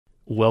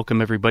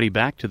Welcome, everybody,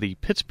 back to the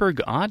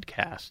Pittsburgh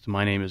Oddcast.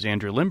 My name is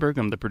Andrew Lindbergh.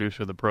 I'm the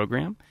producer of the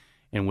program.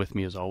 And with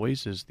me, as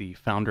always, is the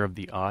founder of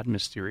the odd,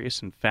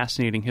 mysterious, and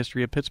fascinating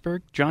history of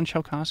Pittsburgh, John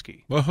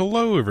Chalkowski. Well,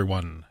 hello,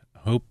 everyone.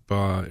 Hope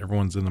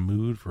everyone's in the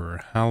mood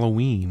for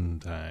Halloween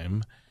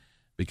time,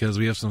 because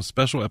we have some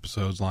special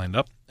episodes lined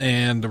up,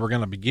 and we're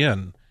going to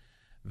begin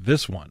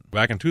this one.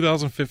 Back in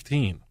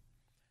 2015,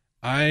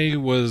 I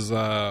was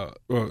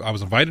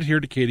invited here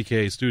to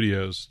KDK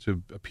Studios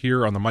to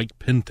appear on the Mike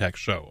Pintek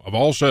show, of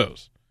all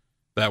shows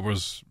that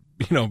was,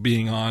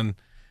 being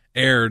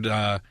aired.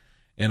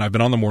 And I've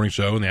been on the morning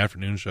show and the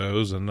afternoon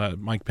shows, and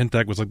Mike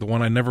Pintek was like the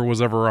one I never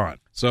was ever on.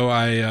 So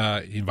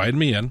he invited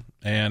me in,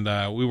 and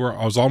I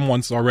was on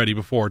once already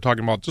before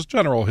talking about just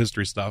general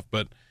history stuff,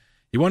 but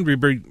he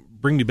wanted to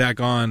bring me back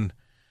on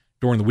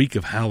during the week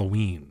of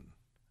Halloween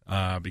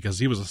because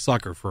he was a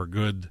sucker for a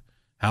good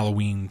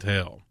Halloween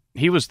tale.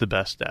 He was the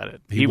best at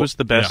it. He was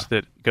the best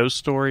at ghost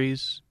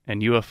stories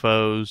and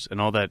UFOs and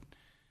all that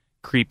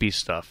creepy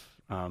stuff.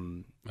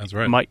 That's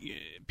right.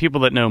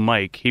 People that know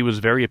Mike, he was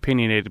very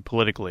opinionated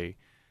politically,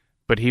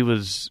 but he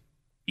was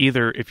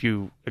either, if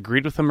you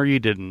agreed with him or you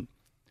didn't,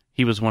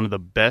 he was one of the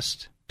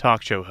best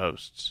talk show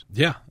hosts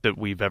that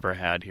we've ever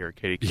had here at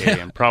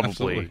KDK, and probably,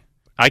 absolutely.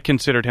 I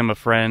considered him a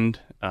friend.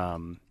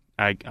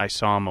 I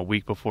saw him a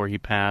week before he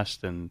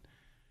passed, and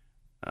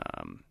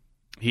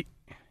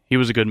he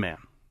was a good man.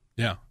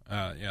 Yeah,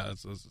 it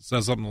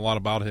says something a lot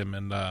about him,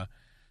 and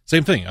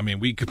same thing. I mean,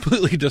 we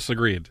completely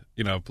disagreed,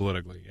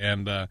 politically,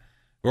 and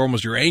or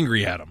almost you're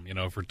angry at him,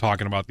 for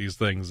talking about these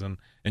things, and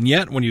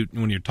yet when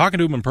you're talking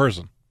to him in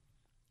person,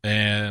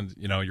 and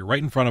you're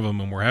right in front of him,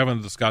 and we're having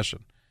a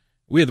discussion,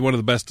 we had one of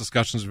the best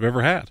discussions we've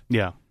ever had.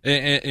 Yeah,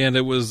 and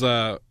it was,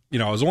 I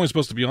was only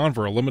supposed to be on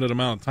for a limited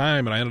amount of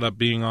time, and I ended up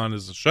being on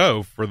as a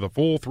show for the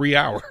full 3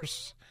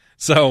 hours.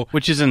 So,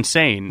 which is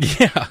insane.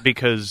 Yeah,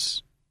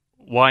 because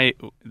why?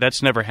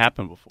 That's never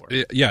happened before.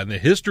 Yeah, in the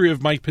history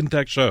of Mike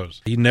Pintek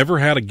shows, he never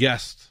had a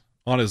guest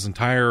on his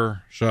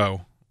entire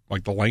show,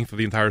 like the length of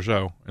the entire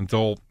show,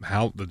 until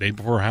the day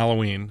before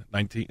Halloween,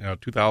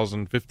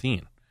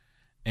 2015.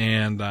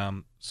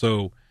 And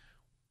so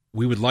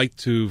we would like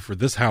to, for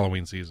this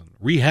Halloween season,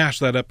 rehash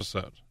that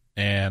episode.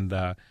 And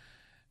you're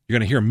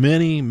going to hear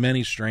many,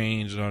 many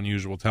strange and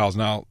unusual tales.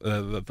 Now,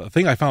 the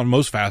thing I found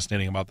most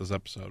fascinating about this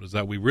episode is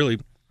that we really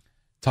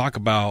talk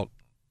about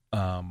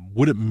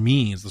what it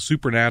means, the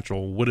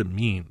supernatural, what it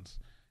means,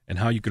 and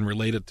how you can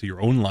relate it to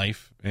your own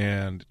life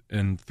and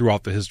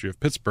throughout the history of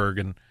Pittsburgh,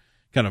 and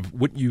kind of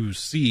what you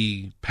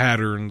see,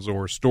 patterns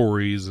or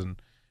stories, and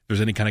if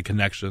there's any kind of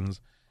connections.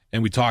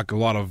 And we talk a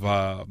lot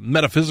of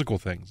metaphysical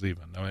things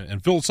even,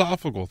 and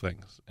philosophical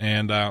things.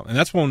 And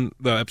that's when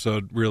the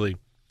episode really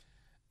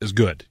is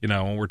good,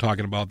 when we're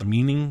talking about the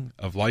meaning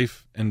of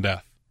life and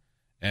death.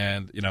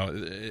 And,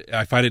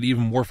 I find it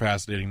even more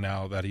fascinating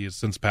now that he has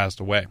since passed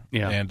away.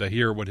 Yeah. And to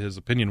hear what his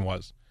opinion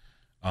was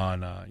on,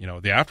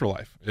 the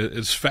afterlife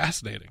is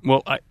fascinating.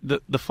 Well,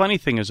 the funny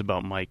thing is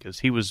about Mike is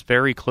he was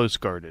very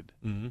close-guarded.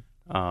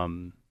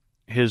 Mm-hmm.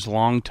 His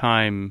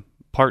longtime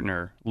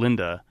partner,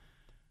 Linda,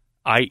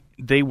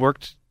 they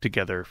worked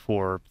together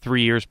for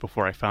 3 years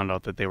before I found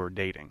out that they were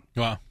dating.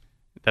 Wow.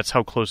 That's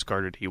how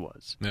close-guarded he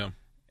was. Yeah.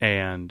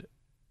 And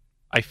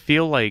I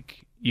feel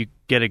like you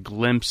get a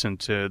glimpse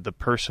into the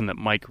person that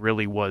Mike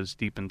really was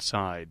deep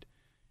inside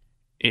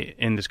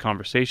in his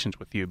conversations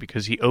with you,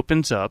 because he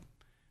opens up,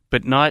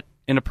 but not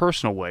in a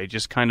personal way,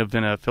 just kind of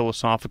in a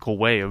philosophical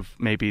way of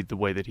maybe the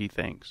way that he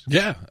thinks.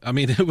 Yeah. I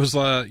mean, it was,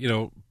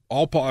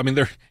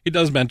 he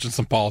does mention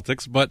some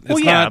politics, but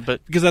it's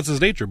because that's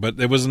his nature, but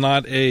it was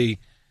not in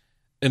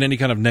any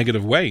kind of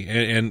negative way.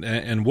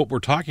 And what we're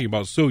talking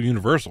about is so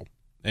universal.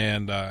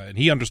 And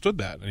he understood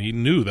that, and he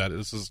knew that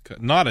this is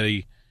not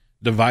a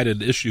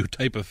divided issue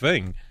type of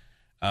thing.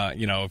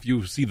 If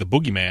you see the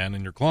boogeyman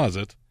in your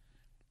closet,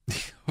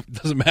 it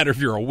doesn't matter if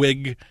you're a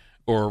Whig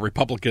or a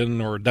Republican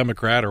or a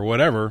Democrat or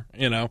whatever,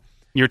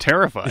 You're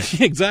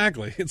terrified.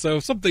 Exactly. And so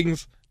some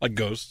things, like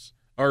ghosts,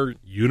 are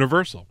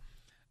universal.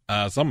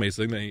 Some may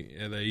say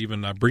they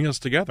even bring us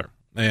together.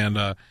 And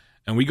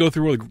we go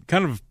through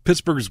kind of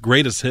Pittsburgh's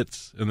greatest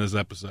hits in this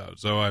episode.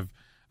 So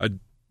I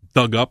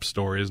dug up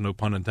stories, no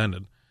pun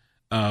intended,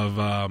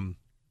 of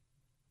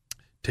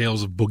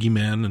tales of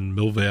boogeymen in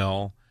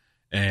Millvale,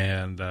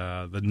 and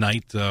the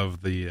night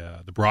of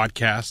the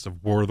broadcast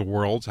of War of the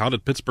Worlds. How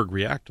did Pittsburgh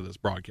react to this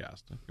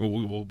broadcast?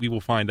 We will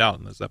find out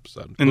in this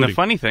episode. And the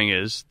funny thing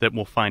is that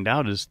we'll find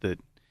out is that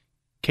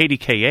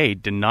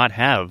KDKA did not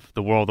have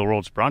the War of the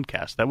Worlds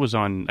broadcast. That was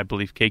on, I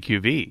believe,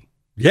 KQV.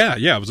 Yeah,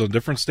 it was on a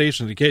different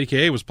station. The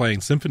KDKA was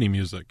playing symphony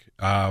music,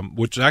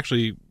 which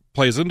actually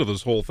plays into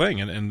this whole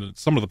thing, and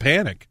some of the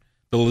panic,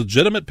 the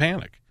legitimate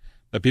panic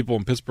that people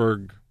in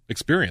Pittsburgh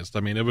experienced.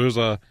 I mean, it's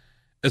a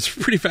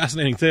pretty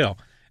fascinating tale,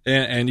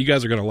 and you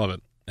guys are going to love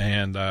it.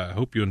 And I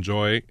hope you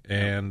enjoy,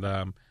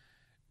 and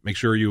make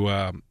sure you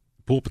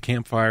pull up a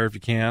campfire if you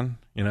can,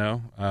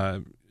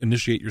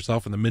 initiate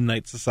yourself in the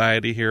Midnight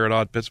Society here at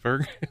Odd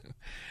Pittsburgh,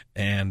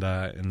 and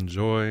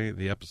enjoy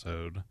the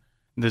episode.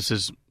 This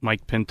is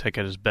Mike Pintek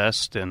at his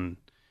best, and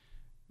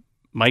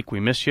Mike, we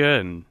miss you,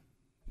 and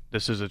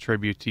this is a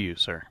tribute to you,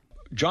 sir.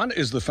 John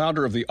is the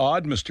founder of the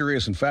Odd,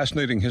 Mysterious, and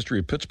Fascinating History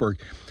of Pittsburgh,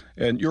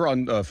 and you're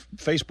on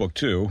Facebook,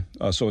 too,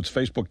 so it's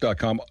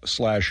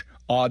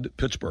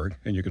facebook.com/oddpittsburgh,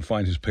 and you can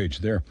find his page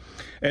there.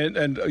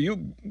 And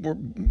you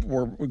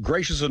were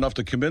gracious enough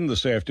to come in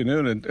this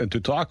afternoon and to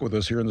talk with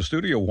us here in the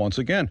studio once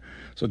again.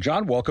 So,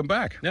 John, welcome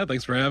back. Yeah,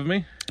 thanks for having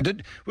me.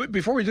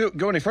 Before we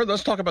go any further,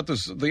 let's talk about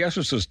the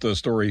Exorcist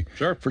story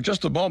for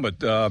just a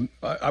moment.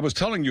 I was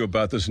telling you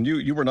about this, and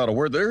you were not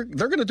aware. They're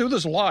going to do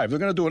this live. They're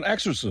going to do an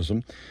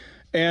exorcism.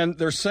 And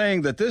they're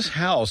saying that this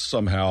house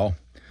somehow,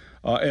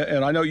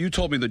 and I know you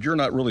told me that you're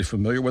not really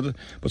familiar with it,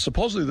 but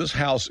supposedly this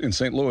house in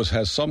St. Louis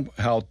has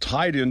somehow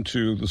tied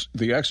into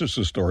the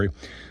Exorcist story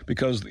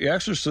because the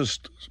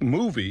Exorcist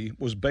movie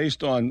was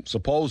based on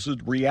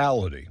supposed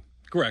reality.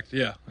 Correct,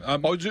 yeah.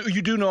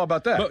 You do know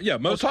about that?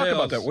 Most talk tales,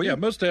 about that, will you? Yeah,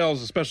 most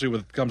tales, especially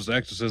when it comes to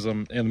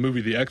exorcism and the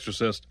movie The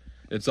Exorcist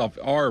itself,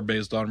 are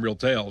based on real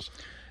tales.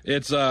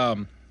 It's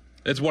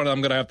one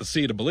I'm going to have to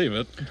see to believe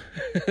it.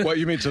 What,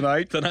 you mean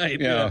tonight? Tonight,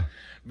 yeah.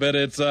 But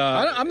it's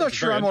I'm not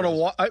sure I want to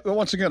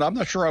once again, I'm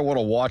not sure I want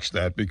to watch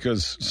that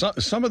because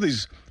some of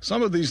these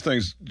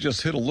things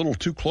just hit a little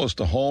too close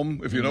to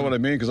home, if you know what I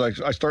mean,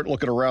 because I start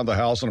looking around the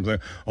house and I'm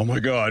thinking, oh my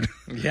God.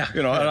 Yeah.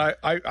 And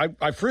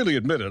I freely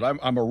admit it.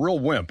 I'm a real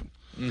wimp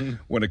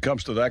when it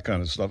comes to that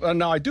kind of stuff. And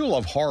now I do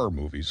love horror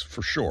movies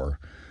for sure.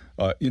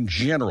 In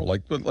general,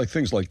 like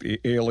things like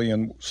the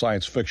Alien,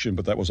 science fiction,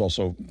 but that was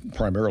also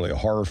primarily a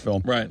horror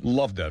film. Right.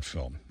 Loved that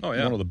film. Oh,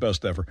 yeah. One of the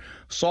best ever.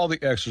 Saw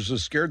The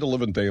Exorcist, scared the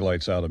living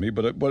daylights out of me,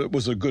 but it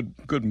was a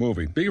good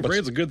movie. Being afraid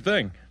is a good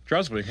thing.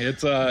 Trust me.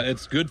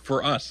 It's good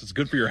for us. It's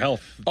good for your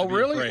health. Oh,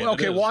 really?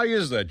 Okay, why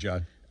is that,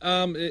 John?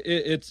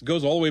 It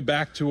goes all the way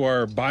back to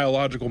our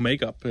biological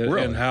makeup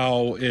and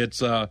how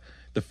it's the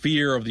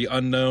fear of the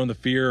unknown, the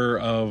fear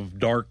of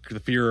dark, the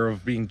fear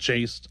of being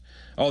chased.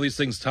 All these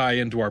things tie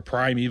into our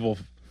primeval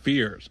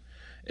fears,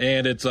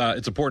 and it's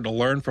important to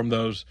learn from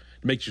those.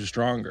 It makes you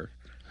stronger.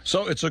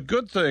 So it's a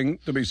good thing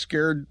to be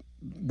scared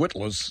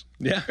witless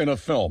in a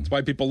film. That's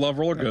why people love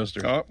roller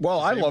coasters.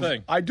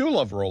 I do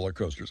love roller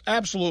coasters.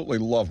 Absolutely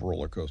love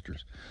roller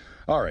coasters.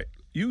 All right.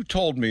 You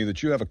told me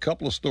that you have a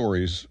couple of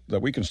stories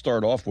that we can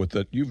start off with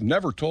that you've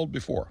never told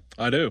before.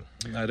 I do.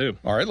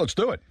 All right, let's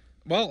do it.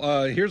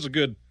 Well, here's a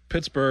good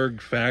Pittsburgh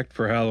fact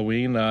for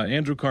Halloween.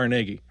 Andrew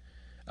Carnegie.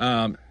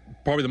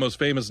 Probably the most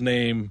famous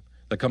name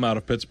that come out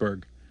of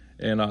Pittsburgh.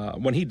 And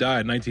when he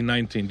died in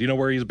 1919, do you know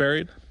where he's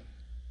buried?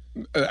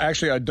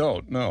 Actually, I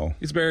don't know.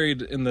 He's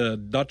buried in the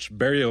Dutch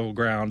burial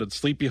ground at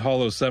Sleepy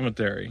Hollow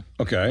Cemetery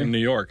in New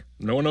York.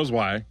 No one knows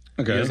why.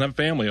 Okay. He doesn't have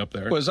family up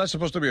there. Well, is that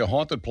supposed to be a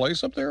haunted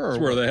place up there? Or it's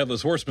where the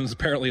Headless Horseman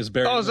apparently is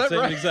buried in the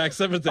same exact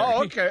cemetery.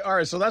 Oh, okay. All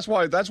right. So that's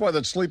why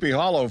that Sleepy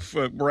Hollow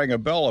rang a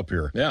bell up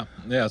here. Yeah.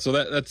 So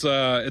that's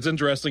it's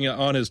interesting.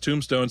 On his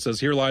tombstone it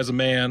says, "Here lies a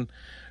man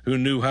who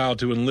knew how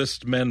to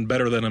enlist men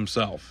better than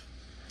himself."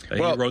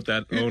 He wrote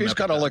that. He's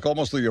kind of like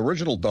almost the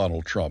original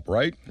Donald Trump,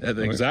 right?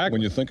 Exactly.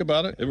 When you think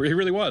about it, he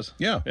really was.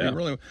 Yeah. He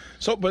really was.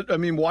 So, but I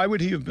mean, why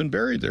would he have been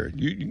buried there?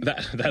 You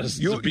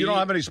don't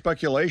have any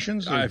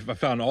speculations? I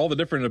found all the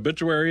different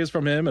obituaries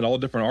from him and all the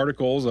different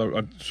articles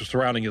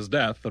surrounding his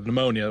death of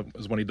pneumonia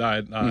is when he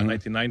died in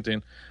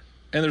 1919.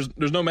 And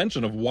there's no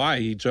mention of why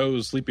he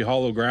chose Sleepy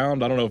Hollow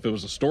ground. I don't know if it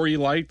was a story he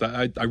liked.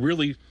 I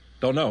really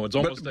don't know. It's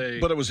almost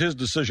but it was his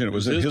decision. It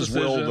was his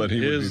will that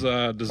he his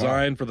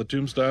design for the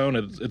tombstone.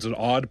 It's an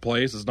odd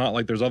place. It's not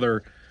like there's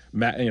other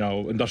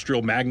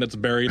industrial magnates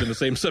buried in the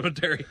same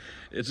cemetery.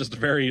 It's just a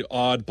very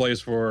odd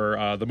place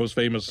for the most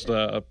famous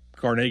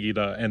Carnegie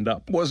to end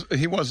up.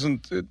 He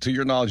wasn't, to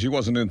your knowledge, he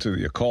wasn't into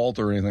the occult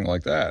or anything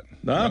like that?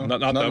 No,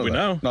 not that we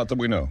know. Not that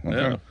we know. Okay.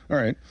 Yeah. All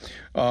right.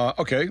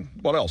 Okay.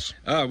 What else?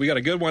 We got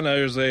a good one.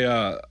 There's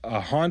a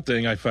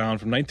haunting I found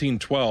from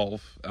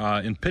 1912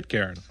 in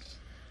Pitcairn.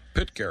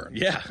 Pitcairn.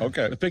 Yeah.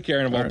 Okay. The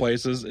Pitcairn of all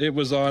places. It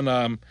was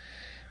on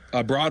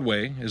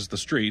Broadway is the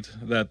street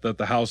that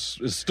the house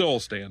is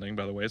still standing,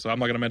 by the way, so I'm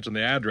not going to mention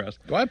the address.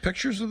 Do I have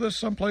pictures of this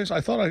someplace? Here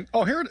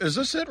it is.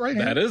 This it right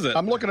here? That is it.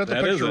 I'm looking at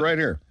the picture right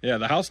here. Yeah,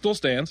 the house still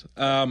stands.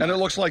 And it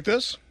looks like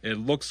this? It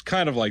looks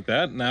kind of like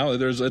that. Now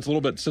it's a little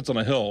bit, sits on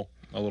a hill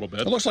a little bit.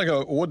 It looks like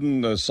a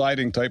wooden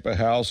siding type of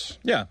house.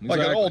 Yeah, exactly.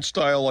 Like an old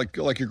style, like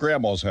your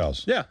grandma's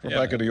house. Yeah.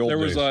 Back in the old days. There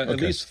was at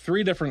least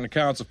 3 different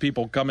accounts of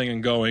people coming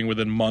and going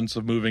within months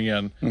of moving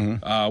in,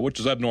 which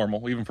is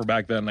abnormal, even for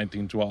back then,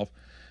 1912.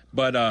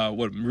 But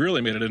what really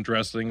made it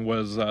interesting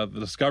was the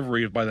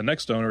discovery by the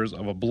next owners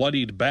of a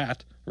bloodied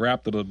bat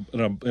wrapped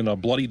in a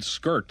bloodied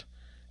skirt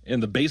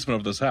in the basement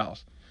of this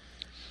house.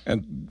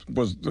 And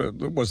was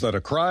that a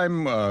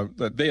crime?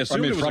 That they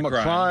assumed it was from a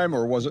crime,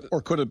 or was it,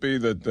 or could it be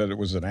that it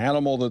was an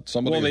animal that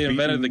somebody? Well, they had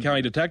invented beaten? the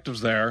county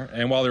detectives there,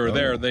 and while they were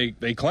there,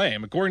 they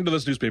claim, according to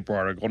this newspaper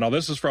article. Now,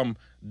 this is from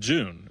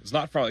June. It's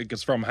not from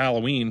it's from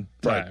Halloween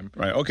time.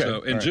 Right. Okay.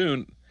 So in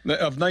June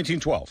of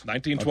 1912.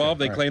 1912,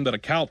 they claimed that a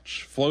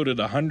couch floated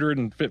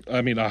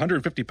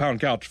 150-pound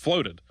couch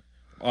floated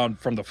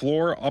from the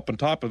floor up on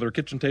top of their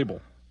kitchen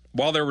table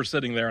while they were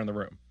sitting there in the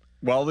room.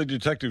 While the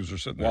detectives are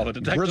sitting there. While the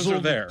detectives Grizzled are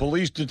there.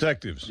 Police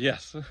detectives.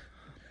 Yes.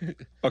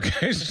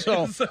 Okay,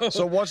 so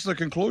what's the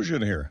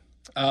conclusion here?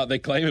 They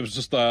claim it was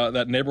just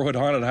that neighborhood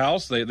haunted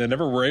house. They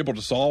never were able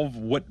to solve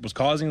what was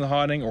causing the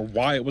haunting or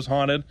why it was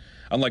haunted.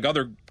 Unlike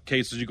other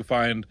cases, you could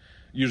find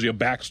usually a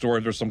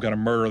backstory. There's some kind of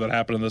murder that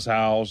happened in this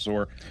house,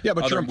 or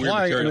but you're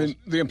implying. I mean,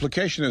 the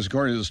implication is,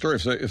 according to the story,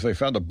 if they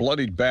found a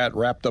bloodied bat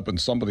wrapped up in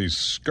somebody's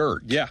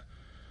skirt,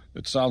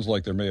 it sounds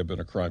like there may have been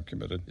a crime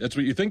committed. That's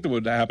what you think that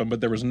would happen,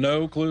 but there was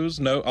no clues,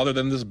 other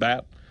than this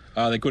bat.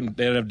 They didn't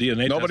have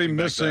DNA. Nobody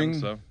missing.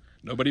 Then, so.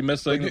 Nobody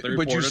missing.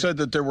 But you said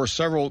that there were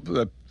several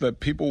that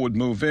people would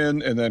move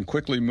in and then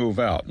quickly move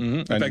out.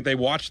 Mm-hmm. In fact, they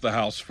watched the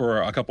house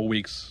for a couple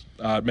weeks,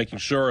 making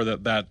sure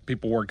that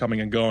people weren't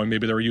coming and going.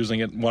 Maybe they were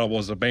using it while it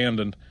was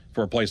abandoned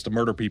for a place to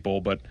murder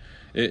people, but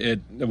it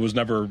was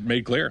never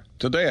made clear.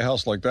 Today, a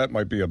house like that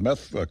might be a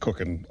meth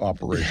cooking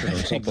operation or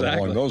something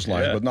along those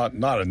lines, but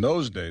not in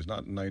those days,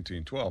 not in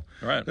 1912.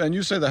 Right. And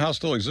you say the house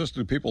still exists.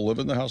 Do people live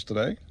in the house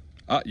today?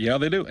 Yeah,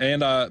 they do.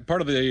 And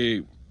part of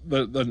the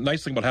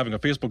nice thing about having a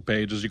Facebook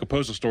page is you can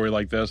post a story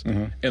like this,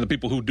 and the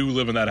people who do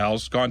live in that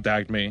house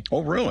contact me.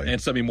 Oh, really?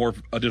 And send me more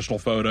additional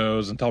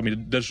photos and tell me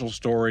additional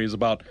stories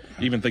about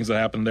even things that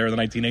happened there in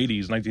the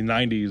 1980s,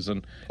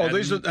 1990s.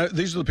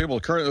 These are the people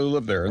who currently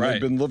live there. And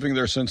they've been living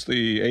there since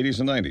the 80s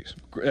and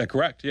 90s.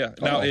 Correct, yeah.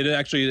 Now, it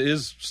actually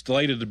is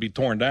slated to be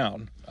torn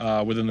down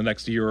within the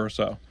next year or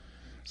so.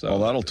 So,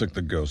 that'll tick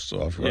the ghosts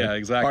off, right? Yeah,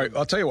 exactly. All right,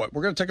 I'll tell you what.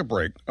 We're going to take a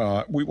break.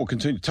 We will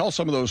continue. Tell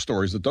some of those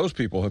stories that those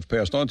people have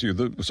passed on to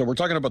you. So we're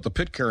talking about the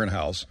Pitcairn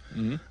house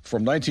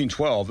from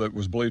 1912 that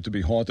was believed to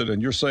be haunted,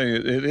 and you're saying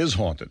it is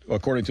haunted,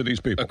 according to these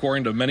people.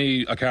 According to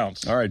many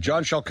accounts. All right,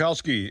 John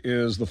Shalkowski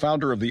is the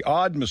founder of the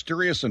Odd,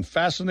 Mysterious, and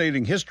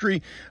Fascinating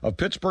History of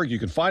Pittsburgh. You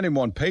can find him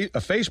on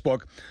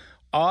Facebook.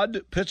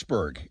 Odd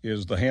Pittsburgh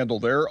is the handle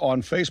there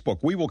on Facebook.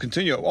 We will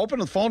continue. Open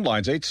the phone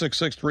lines,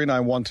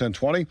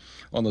 866-391-1020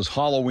 on this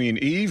Halloween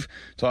Eve,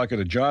 talking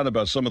to John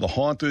about some of the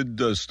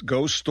haunted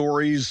ghost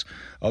stories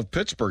of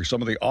Pittsburgh,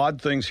 some of the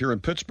odd things here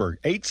in Pittsburgh.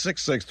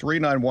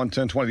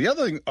 866-391-1020. The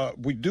other thing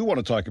we do want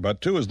to talk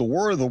about, too, is the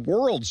War of the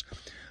Worlds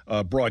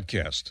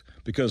broadcast,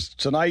 because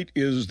tonight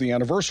is the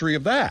anniversary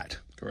of that.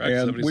 Correct.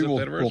 And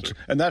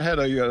and that had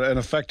an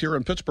effect here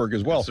in Pittsburgh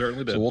as well. It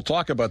certainly did. So we'll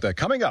talk about that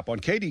coming up on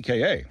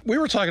KDKA. We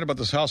were talking about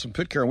this house in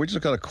Pitcairn. We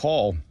just got a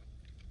call.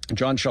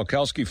 John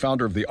Shalkowski,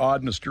 founder of the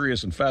Odd,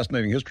 Mysterious, and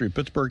Fascinating History of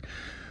Pittsburgh,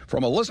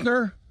 from a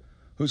listener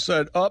who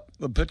said,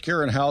 the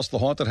Pitcairn house, the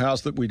haunted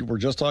house that we were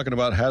just talking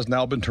about, has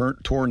now been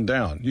torn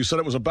down. You said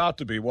it was about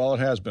to be. Well, it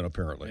has been,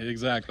 apparently.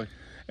 Exactly.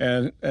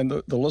 And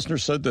the listener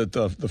said that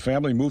the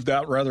family moved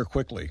out rather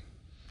quickly.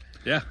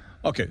 Yeah.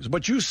 Okay,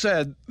 but you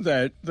said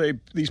that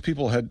these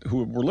people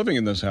who were living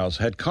in this house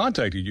had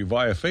contacted you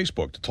via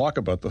Facebook to talk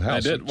about the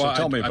house. I did. So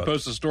tell me about I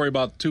posted a story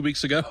about 2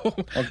 weeks ago,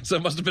 so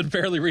it must have been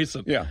fairly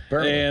recent. Yeah,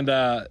 apparently.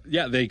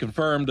 And they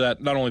confirmed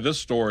that not only this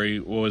story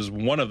was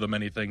one of the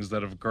many things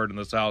that have occurred in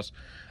this house,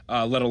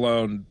 let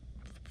alone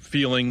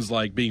feelings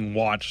like being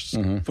watched,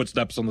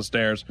 footsteps on the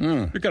stairs.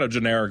 You're kind of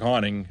generic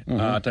haunting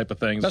type of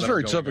things. That's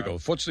very typical.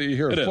 You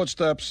hear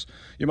footsteps.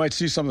 You might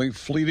see something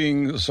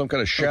fleeting, some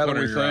kind of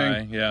shadowy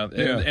thing.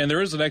 And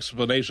there is an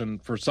explanation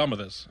for some of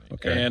this.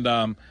 Okay.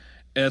 And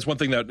it's one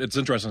thing that it's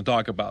interesting to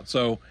talk about.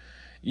 So,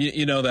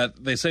 you know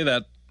that they say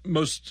that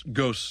most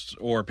ghosts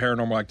or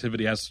paranormal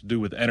activity has to do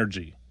with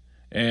energy.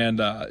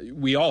 And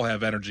we all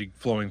have energy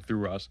flowing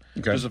through us.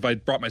 Okay. Just if I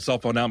brought my cell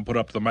phone out and put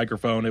up the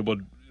microphone, it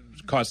would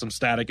cause some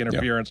static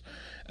interference.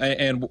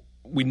 And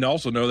we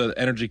also know that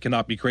energy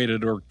cannot be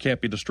created or can't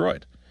be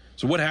destroyed.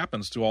 So what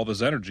happens to all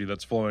this energy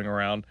that's flowing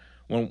around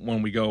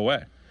when we go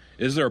away?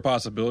 Is there a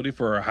possibility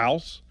for a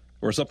house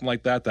or something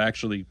like that to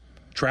actually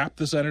trap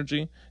this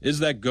energy? Is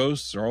that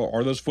ghosts or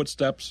are those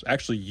footsteps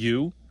actually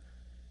you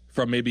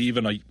from maybe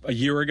even a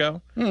year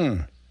ago?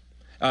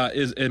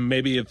 And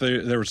maybe if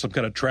there was some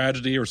kind of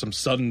tragedy or some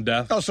sudden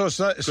death, so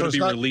it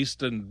be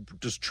released and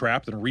just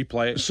trapped and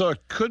replay it? So it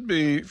could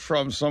be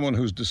from someone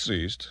who's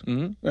deceased,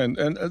 and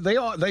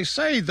they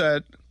say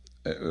that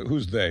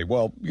who's they?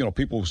 Well,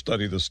 people who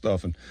study this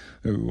stuff and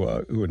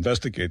who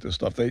investigate this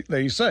stuff.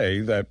 They say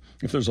that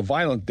if there's a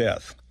violent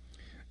death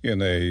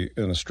in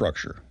a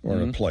structure or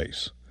in a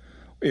place,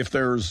 if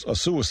there's a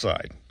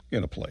suicide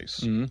in a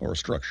place or a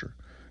structure,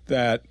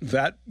 that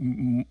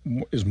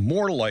is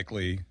more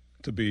likely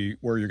to be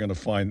where you're going to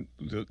find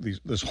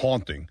this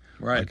haunting,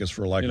 right? I guess,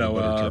 for lack of a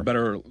better term. A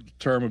better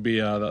term would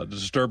be the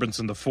disturbance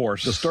in the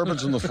force.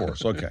 Disturbance in the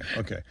force.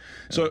 Okay.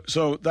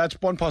 So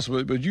that's one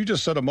possibility. But you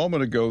just said a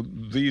moment ago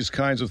these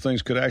kinds of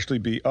things could actually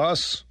be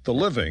us, the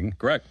living.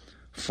 Correct.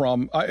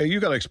 You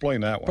got to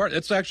explain that one.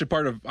 It's actually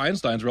part of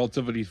Einstein's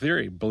relativity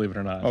theory, believe it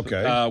or not.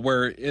 Okay.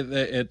 Where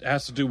it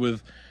has to do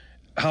with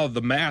how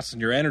the mass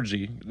and your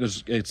energy,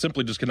 it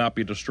simply just cannot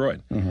be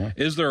destroyed.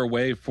 Is there a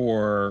way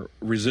for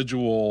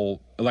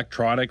residual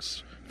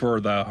electronics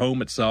for the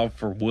home itself,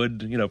 for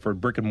wood, for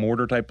brick and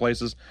mortar type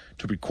places,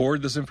 to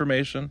record this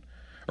information,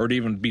 or to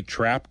even be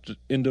trapped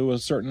into a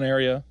certain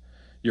area?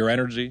 Your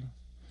energy,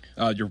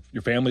 your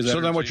family's energy.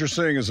 So then, what you're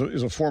saying is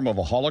a form of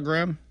a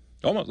hologram.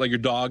 Almost like your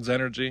dog's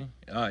energy.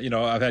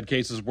 I've had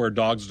cases where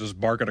dogs just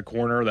bark at a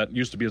corner that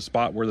used to be a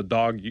spot where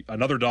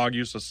another dog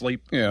used to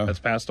sleep. Yeah. That's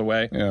passed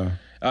away. Yeah.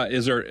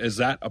 Is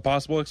that a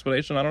possible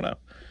explanation? I don't know.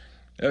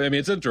 I mean,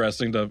 it's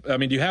interesting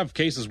you have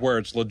cases where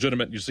it's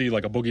legitimate. You see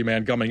like a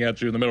boogeyman coming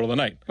at you in the middle of the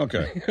night.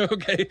 Okay.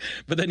 Okay.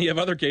 But then you have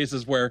other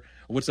cases where,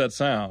 what's that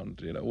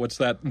sound? What's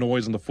that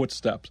noise in the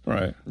footsteps?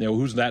 Right.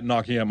 Who's that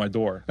knocking at my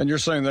door? And you're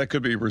saying that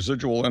could be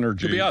residual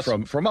energy Could be us.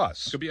 from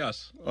us. Could be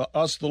us.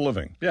 Us, the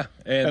living. Yeah.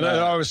 And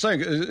I was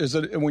saying, is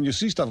that when you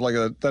see stuff like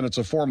that, then it's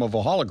a form of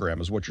a hologram,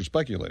 is what you're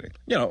speculating.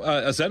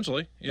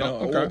 Essentially.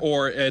 Okay.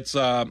 Or it's,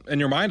 and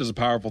your mind is a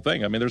powerful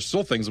thing. I mean, there's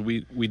still things that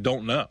we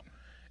don't know.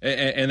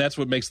 And that's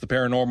what makes the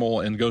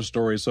paranormal and ghost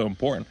stories so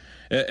important.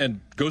 And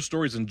ghost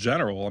stories in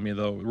general, I mean,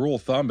 the rule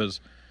of thumb is,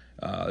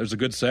 there's a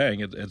good saying,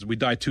 it's we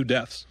die 2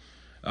 deaths.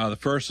 The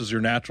first is your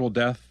natural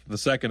death. The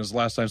second is the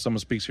last time someone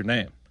speaks your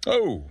name.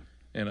 Oh.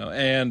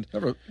 And...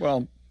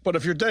 but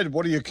if you're dead,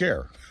 what do you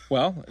care?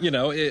 Well,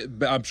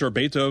 I'm sure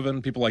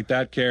Beethoven, people like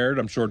that cared.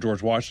 I'm sure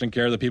George Washington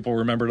cared that people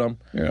remembered them.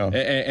 Yeah.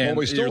 And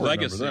we still your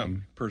remember legacy,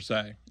 them. per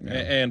se. Yeah.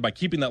 And by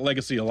keeping that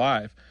legacy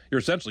alive, you're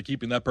essentially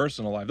keeping that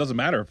person alive. It doesn't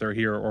matter if they're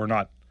here or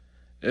not.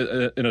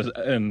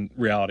 In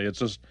reality, it's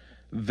just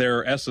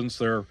their essence,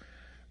 their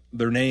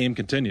name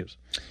continues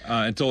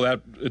until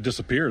that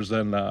disappears.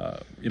 Then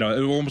it's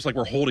almost like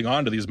we're holding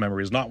on to these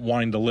memories, not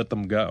wanting to let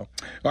them go.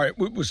 All right,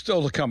 we're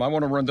still to come. I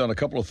want to run down a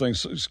couple of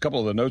things, a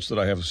couple of the notes that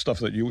I have, stuff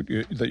that you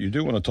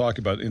do want to talk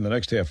about in the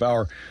next half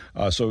hour.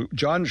 So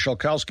John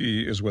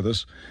Shalkowski is with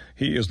us.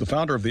 He is the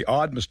founder of the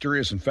Odd,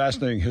 Mysterious, and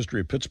Fascinating History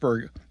of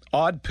Pittsburgh.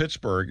 Odd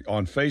Pittsburgh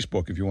on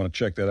Facebook, if you want to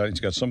check that out. He's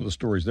got some of the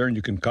stories there, and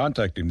you can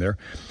contact him there.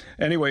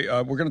 Anyway,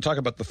 we're going to talk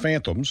about the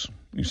phantoms.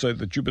 You said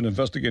that you've been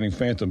investigating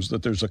phantoms,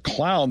 that there's a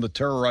clown that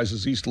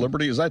terrorizes East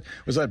Liberty. Was that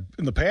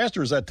in the past,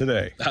 or is that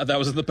today? That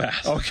was in the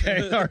past.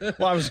 Okay. All right.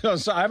 Well,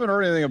 I haven't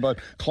heard anything about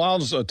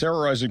clowns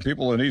terrorizing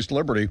people in East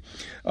Liberty.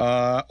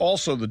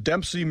 Also, the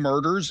Dempsey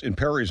murders in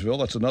Perrysville.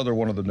 That's another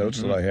one of the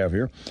notes that I have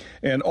here.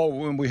 And,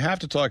 and we have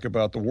to talk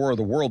about the War of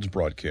the Worlds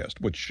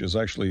broadcast, which is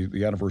actually,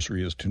 the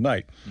anniversary is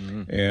tonight.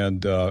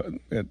 And,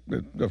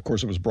 of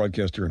course, it was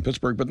broadcast here in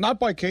Pittsburgh, but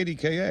not by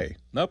KDKA.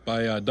 Nope,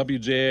 by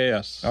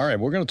WJAS. All right,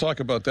 we're going to talk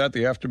about that,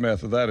 the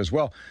aftermath of that as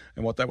well,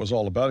 and what that was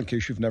all about, in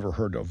case you've never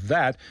heard of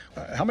that.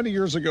 How many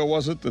years ago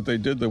was it that they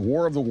did the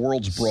War of the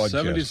Worlds broadcast?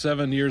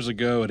 77 years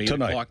ago at 8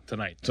 o'clock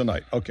tonight.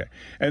 Tonight, okay.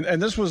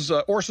 And this was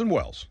Orson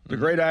Welles, the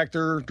great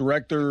actor,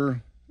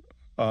 director.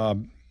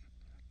 And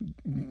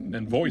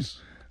voice.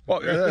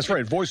 Well, that's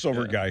right,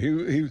 voiceover guy.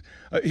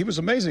 He was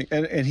amazing,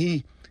 and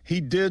he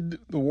did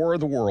the War of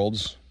the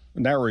Worlds,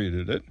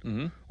 narrated it,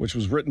 which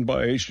was written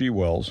by H.G.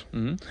 Wells.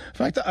 In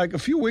fact, a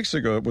few weeks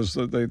ago, it was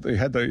they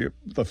had the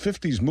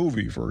 50s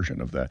movie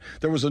version of that.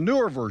 There was a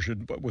newer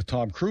version, but with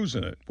Tom Cruise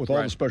in it, with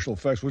all the special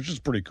effects, which is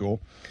pretty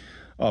cool.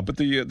 But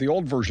the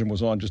old version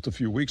was on just a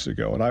few weeks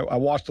ago, and I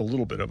watched a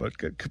little bit of it.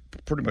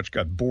 Pretty much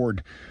got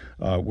bored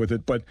with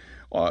it. But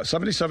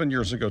 77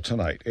 years ago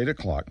tonight, 8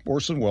 o'clock,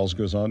 Orson Welles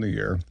goes on the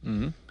air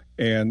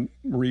and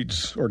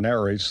reads or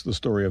narrates the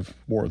story of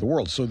War of the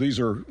Worlds. So these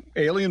are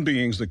alien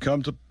beings that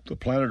come to the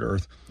planet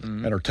Earth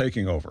and are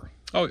taking over.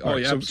 Yeah,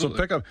 absolutely. So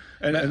pick up,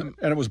 and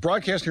it was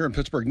broadcast here in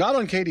Pittsburgh, not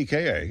on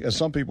KDKA, as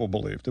some people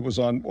believed. It was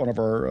on one of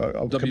our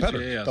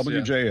competitors,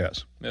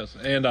 WJAS. Yes,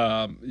 and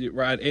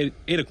right at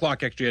 8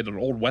 o'clock, actually had an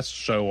Old West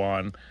show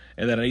on,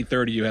 and then at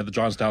 8:30 you had the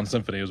Johnstown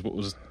Symphony, was what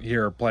was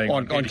here playing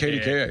on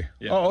KDKA.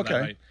 Yeah,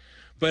 okay.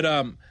 But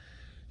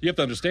you have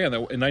to understand that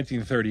in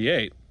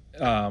 1938.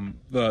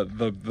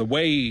 The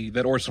way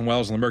that Orson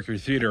Welles and the Mercury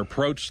Theater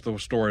approached the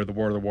story of the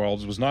War of the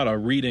Worlds was not a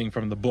reading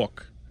from the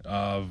book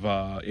of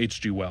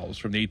H.G. Wells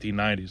from the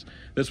 1890s.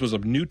 This was a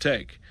new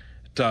take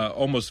to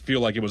almost feel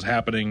like it was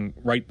happening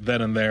right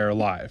then and there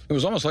live. It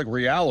was almost like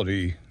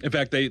reality. In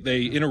fact,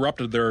 they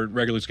interrupted their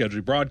regularly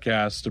scheduled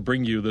broadcasts to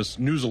bring you this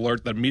news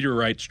alert that a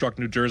meteorite struck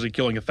New Jersey,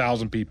 killing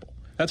 1,000 people.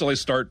 That's how they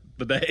start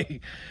the day.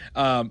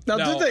 Now,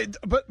 did they?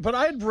 But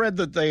I had read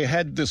that they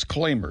had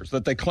disclaimers.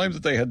 That they claimed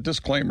that they had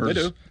disclaimers.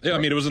 They do. Yeah, I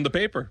mean, it was in the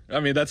paper. I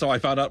mean, that's how I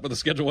found out what the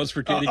schedule was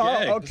for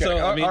KDK. Okay. So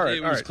I mean,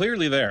 it was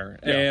clearly there.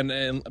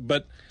 Yeah.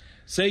 But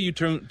say you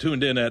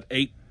tuned in at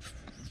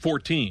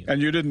 8:14,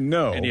 and you didn't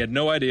know, and you had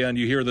no idea, and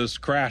you hear this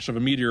crash of a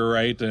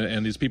meteorite,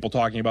 and these people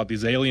talking about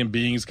these alien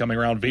beings coming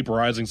around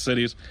vaporizing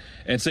cities,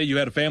 and say you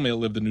had a family that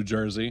lived in New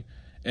Jersey,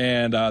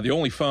 and the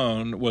only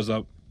phone was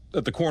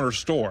at the corner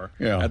store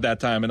at that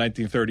time in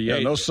 1938. Yeah,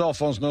 no cell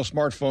phones, no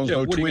smartphones,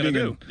 no what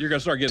tweeting. You're going to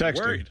start getting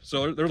texting. worried.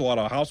 So there's a lot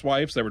of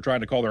housewives that were trying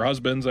to call their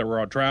husbands that were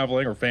out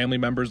traveling, or family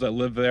members that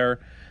lived there.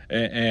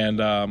 And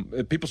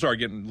people started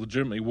getting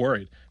legitimately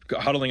worried,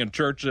 huddling in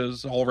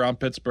churches all around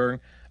Pittsburgh.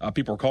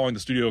 People were calling the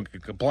studio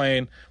and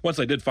complain. Once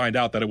they did find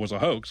out that it was a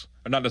hoax,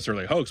 or not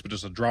necessarily a hoax, but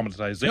just a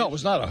dramatization. No, it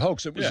was not a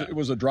hoax. It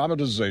was a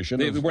dramatization.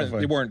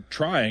 They weren't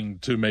trying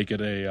to make it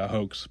a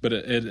hoax, but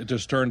it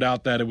just turned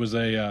out that it was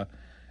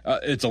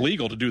it's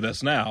illegal to do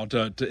this now,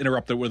 to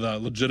interrupt it with a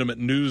legitimate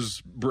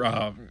news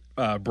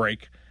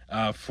break.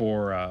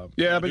 for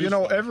but you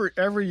know,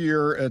 every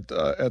year at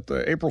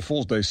the April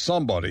Fool's Day,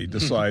 somebody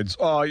decides,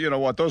 oh, you know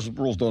what, those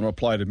rules don't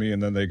apply to me,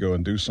 and then they go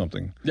and do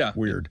something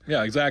weird.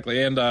 Yeah,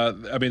 exactly. And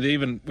I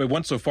mean, they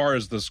went so far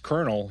as this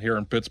colonel here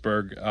in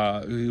Pittsburgh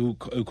who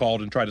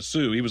called and tried to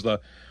sue. He was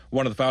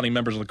one of the founding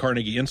members of the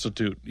Carnegie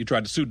Institute. He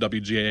tried to sue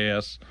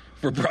WGAS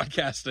for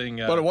broadcasting.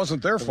 But it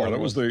wasn't their fault. It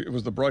was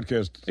the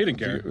broadcast. He didn't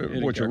care.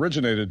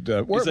 Originated.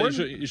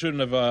 You shouldn't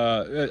have.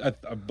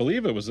 I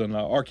believe it was in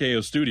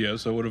RKO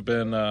Studios, so it would have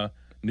been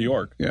New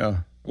York.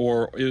 Yeah.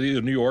 Or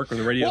either New York or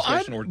the radio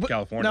station or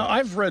California. Now,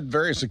 I've read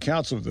various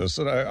accounts of this,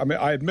 and I mean,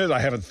 I admit I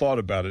haven't thought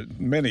about it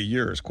in many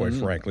years, quite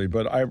frankly,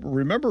 but I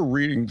remember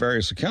reading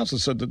various accounts that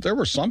said that there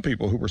were some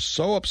people who were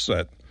so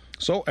upset,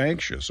 so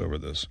anxious over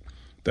this,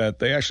 that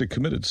they actually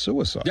committed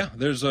suicide. Yeah,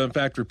 there's in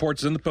fact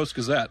reports in the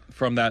Post-Gazette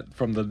from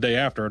the day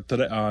after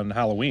today on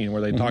Halloween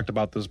where they talked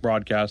about this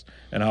broadcast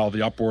and how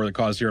the uproar that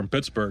caused here in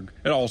Pittsburgh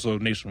and also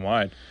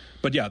nationwide.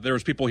 But yeah, there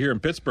was people here in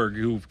Pittsburgh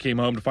who came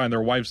home to find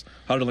their wives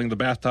huddling in the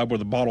bathtub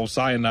with a bottle of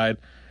cyanide,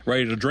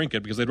 ready to drink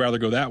it because they'd rather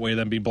go that way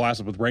than be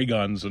blasted with ray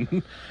guns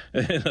and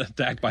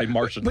attacked by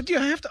Martians.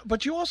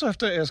 But you also have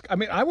to ask. I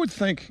mean, I would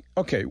think,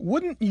 okay,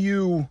 wouldn't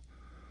you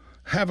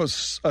have a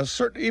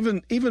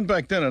certain even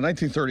back then in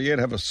 1938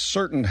 have a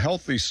certain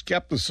healthy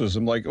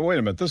skepticism, like, oh, wait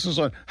a minute, this is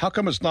on, how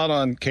come it's not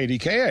on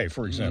KDKA,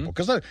 for example,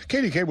 because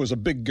KDKA was a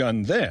big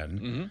gun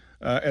then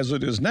as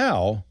it is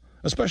now,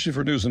 especially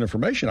for news and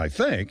information, I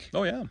think.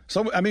 Oh, yeah.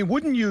 So, I mean,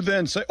 wouldn't you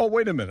then say, oh,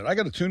 wait a minute, I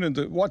got to tune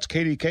into what's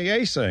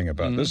KDKA saying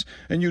about this,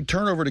 and you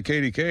turn over to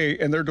KDKA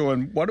and they're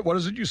doing what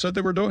is it you said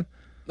they were doing?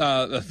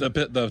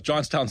 The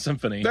Johnstown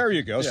Symphony. There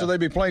you go. Yeah. So they'd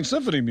be playing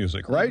symphony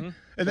music, right?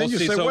 And then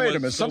say, wait a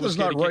minute, something's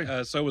not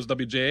right. So was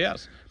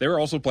WJAS. They were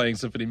also playing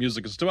symphony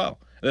music as well.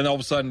 And then all of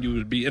a sudden you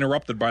would be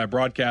interrupted by a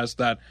broadcast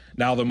that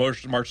now the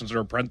Martians are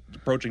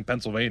approaching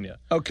Pennsylvania.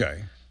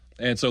 Okay.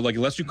 And so, like,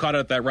 unless you caught it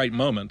at that right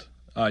moment,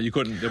 you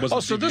couldn't. It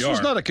wasn't. So this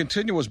was not a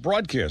continuous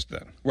broadcast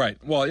then, right?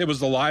 Well, it was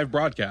the live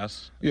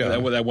broadcast.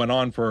 That went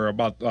on for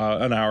about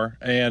an hour,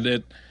 and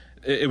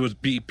it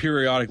would be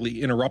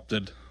periodically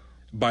interrupted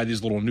by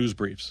these little news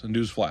briefs and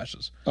news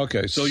flashes.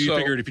 Okay. So you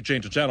figured if you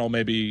change the channel,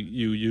 maybe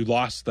you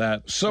lost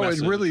that. So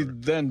it really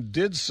then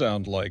did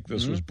sound like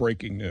this was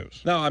breaking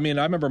news. No, I mean,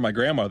 I remember my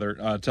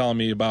grandmother telling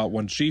me about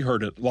when she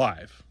heard it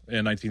live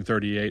in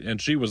 1938,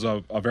 and she was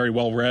a very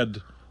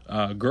well-read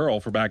girl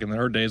for back in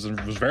her days and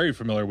was very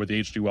familiar with the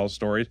H.G. Wells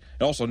stories.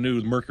 And also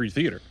knew the Mercury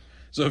Theater.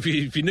 So if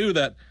you knew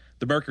that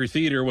the Mercury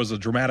Theater was a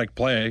dramatic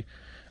play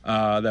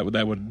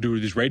that would do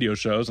these radio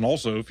shows, and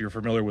also if you're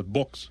familiar with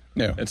books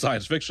and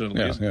science fiction,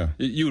 at least,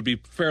 you would be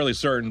fairly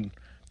certain.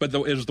 But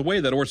it was the way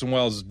that Orson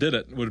Welles did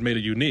it would have made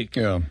it unique.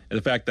 Yeah. And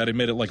the fact that it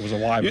made it like it was a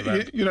live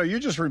event. You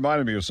just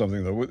reminded me of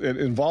something, though. It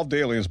involved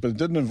aliens, but it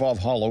didn't involve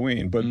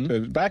Halloween.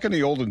 But back in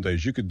the olden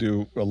days, you could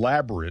do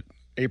elaborate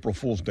April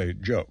Fool's Day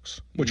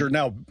jokes, which are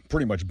now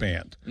pretty much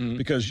banned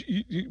because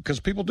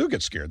people do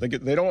get scared.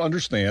 They don't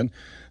understand.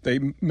 They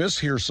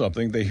mishear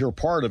something. They hear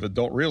part of it,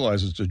 don't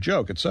realize it's a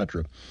joke,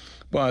 etc.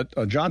 But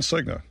John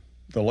Cigna,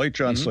 the late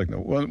John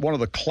Cigna, one of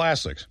the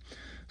classics,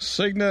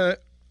 Cigna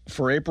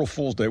for April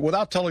Fool's Day,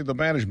 without telling the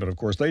management, of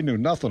course, they knew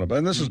nothing about it.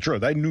 And this is true.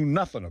 They knew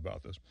nothing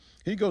about this.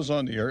 He goes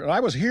on the air, and I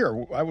was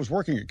here. I was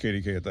working at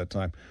KDK at that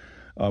time.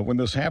 When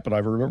this happened, I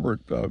remember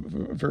it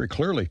very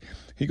clearly.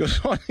 He goes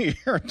on the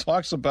air and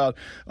talks about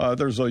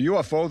there's a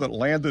UFO that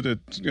landed at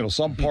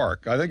some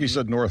park. I think he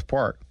said North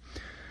Park.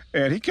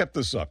 And he kept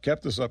this up.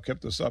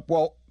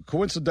 Well,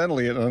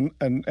 coincidentally,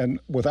 and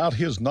without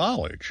his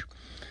knowledge,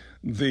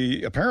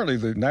 apparently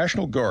the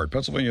National Guard,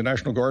 Pennsylvania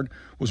National Guard,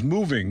 was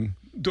moving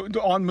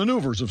on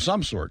maneuvers of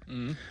some sort.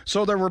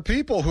 So there were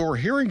people who were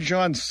hearing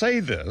John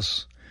say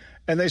this,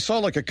 and they saw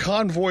like a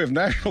convoy of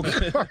National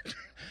Guard.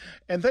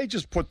 And they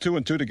just put 2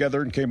 and 2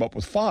 together and came up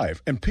with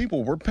 5, and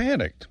people were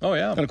panicked. Oh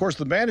yeah! And of course,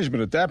 the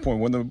management at that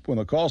point, when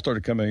the calls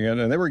started coming in,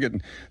 and they were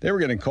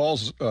getting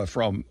calls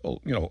from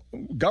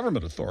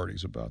government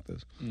authorities about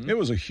this. It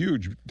was a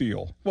huge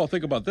deal. Well,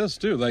 think about this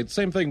too. Like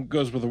same thing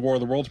goes with the War of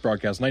the Worlds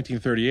broadcast,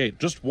 1938.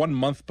 Just 1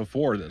 month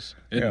before this,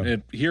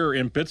 here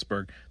in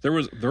Pittsburgh, there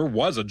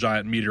was a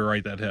giant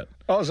meteorite that hit.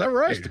 Oh, is that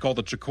right? It's called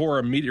the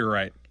Chicora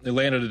meteorite. It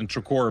landed in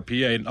Chicora,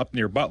 PA, up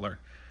near Butler.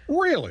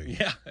 Really?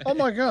 Yeah. Oh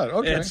my God.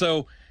 Okay. And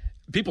so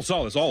people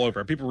saw this all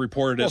over. People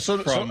reported it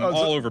from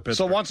all over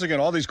Pittsburgh. So once again,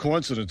 all these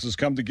coincidences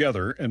come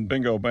together, and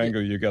bingo, bango,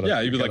 you got to...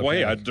 Yeah, you'd be like, well,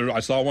 hey, I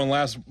saw one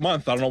last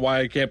month. I don't know why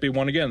it can't be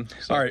one again.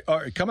 So. All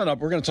right, coming up,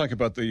 we're going to talk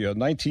about the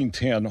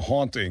 1910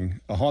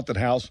 a haunted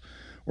house,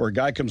 where a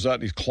guy comes out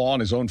and he's clawing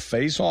his own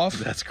face off.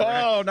 That's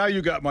correct. Oh, now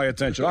you got my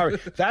attention. All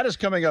right, that is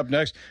coming up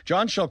next.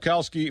 John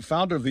Shelkowski,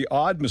 founder of the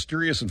Odd,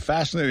 Mysterious, and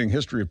Fascinating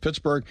History of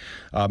Pittsburgh.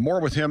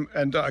 More with him.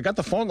 And I got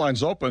the phone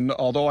lines open,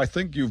 although I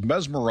think you've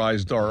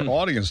mesmerized our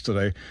audience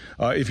today.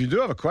 If you do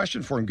have a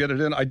question for him, get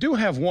it in. I do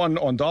have one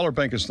on Dollar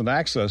Bank Instant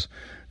Access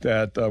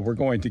that we're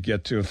going to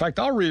get to. In fact,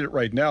 I'll read it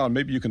right now, and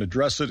maybe you can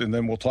address it, and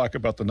then we'll talk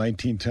about the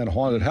 1910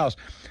 haunted house.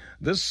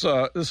 This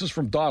is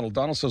from Donald.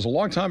 Donald says, a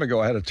long time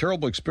ago, I had a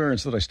terrible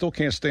experience that I still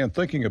can't stand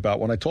thinking about.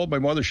 When I told my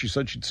mother, she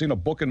said she'd seen a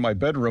book in my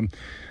bedroom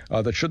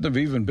that shouldn't have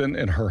even been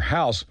in her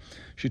house.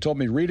 She told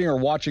me reading or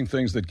watching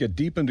things that get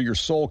deep into your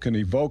soul can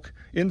invoke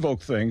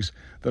things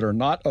that are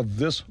not of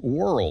this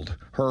world.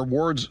 Her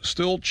words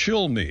still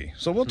chill me.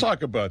 So we'll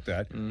talk about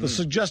that. The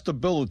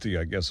suggestibility,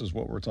 I guess, is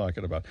what we're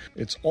talking about.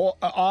 It's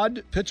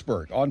Odd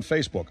Pittsburgh on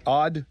Facebook.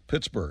 Odd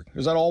Pittsburgh.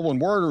 Is that all one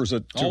word or is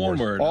it two all words?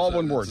 One word? All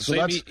one word. So So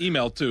same that's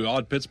email too,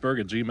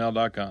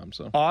 oddpittsburgh@gmail.com.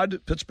 So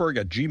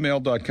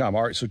oddpittsburgh@gmail.com.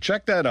 All right, so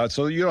check that out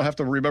so you don't have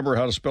to remember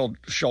how to spell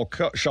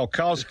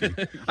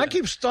Shalkowski. I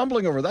keep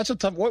stumbling over. That's a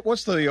tough.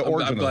 What's the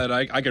origin? I'm glad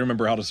I can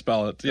remember how to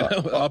spell it. You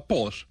know,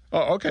 Polish.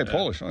 Oh, okay,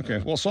 Polish. Okay,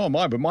 well, so am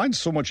I, but mine's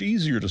so much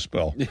easier to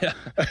spell. Yeah,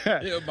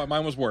 but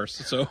mine was worse.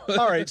 So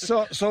all right,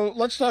 so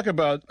let's talk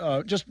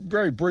about just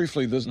very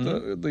briefly this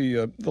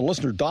the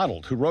listener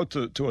Donald who wrote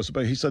to us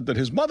about. He said that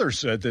his mother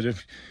said that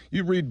if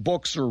you read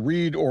books or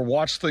read or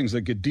watch things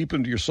that get deep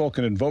into your soul,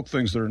 can invoke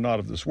things that are not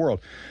of this world,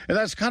 and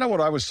that's kind of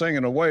what I was saying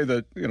in a way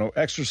that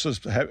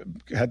Exorcist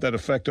had that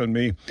effect on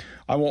me.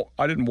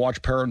 I didn't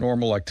watch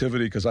Paranormal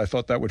Activity because I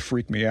thought that would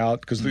freak me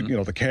out because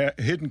the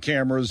hidden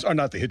cameras are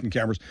not the hidden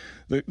cameras.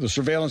 The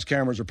surveillance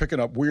cameras are picking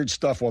up weird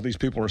stuff while these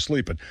people are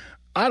sleeping.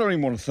 I don't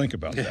even want to think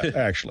about that,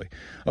 actually.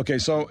 Okay,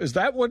 so does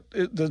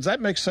that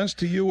make sense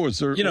to you? Or is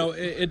there,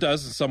 it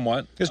does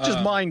somewhat. It's just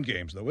mind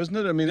games, though, isn't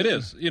it? I mean, it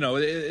is.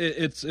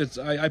 It's.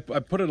 I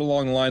put it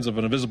along the lines of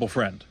an invisible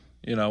friend.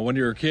 When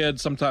you're a kid,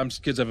 sometimes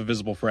kids have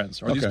invisible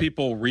friends. Are these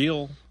people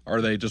real? Are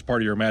they just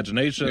part of your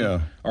imagination?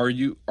 Yeah. Are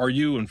you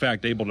in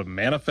fact able to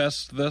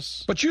manifest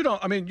this? But you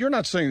don't. I mean, you're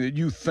not saying that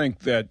you think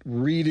that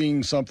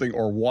reading something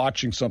or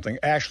watching something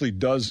actually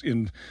does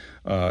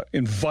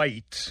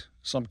invite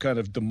some kind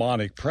of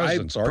demonic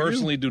presence. I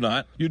personally do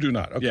not. You do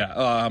not. Okay.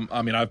 Yeah.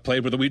 I've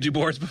played with the Ouija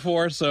boards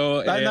before, so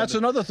and that's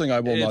another thing I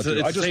will not do.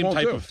 It's I just the same won't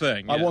type do of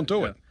thing. I won't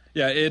do it.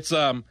 Yeah.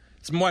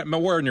 It's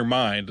more in your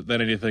mind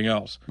than anything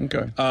else.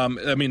 Okay.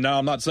 Now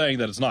I'm not saying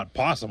that it's not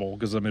possible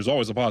because there's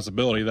always a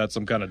possibility that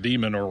some kind of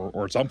demon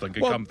or something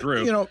could come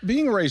through.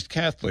 Being raised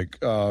Catholic,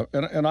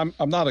 and I'm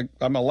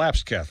a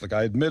lapsed Catholic.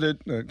 I admit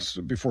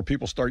it before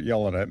people start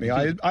yelling at me.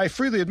 I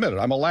freely admit it.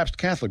 I'm a lapsed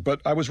Catholic,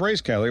 but I was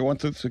raised Catholic. I went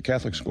to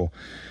Catholic school,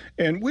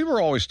 and we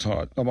were always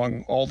taught,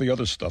 among all the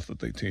other stuff that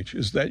they teach,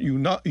 is that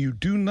you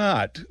do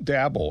not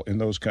dabble in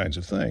those kinds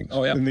of things,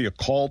 in the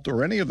occult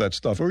or any of that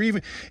stuff, or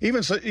even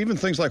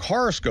things like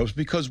horoscopes.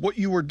 Because what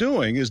you were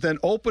doing is then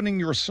opening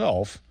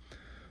yourself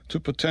to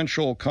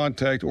potential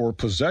contact or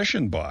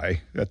possession by,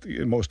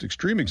 in most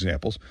extreme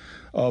examples,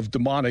 of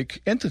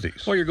demonic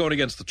entities. Well, you're going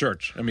against the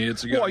church. I mean,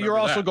 you're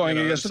also going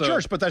against the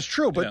church, but that's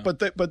true.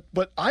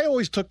 But I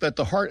always took that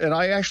to heart, and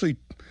I actually,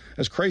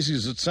 as crazy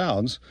as it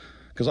sounds,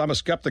 because I'm a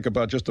skeptic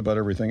about just about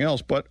everything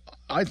else, but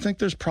I think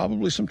there's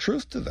probably some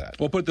truth to that.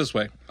 Well, put it this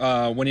way: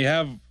 when you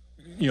have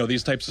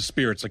these types of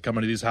spirits that come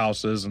into these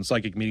houses and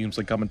psychic mediums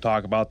that come and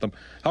talk about them,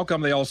 how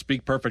come they all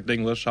speak perfect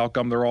English? How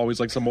come they're always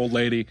like some old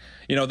lady?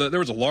 There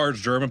was a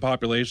large German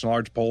population, a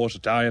large Polish,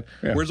 Italian.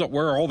 Yeah.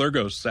 Where are all their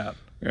ghosts at?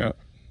 Yeah.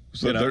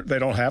 So they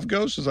don't have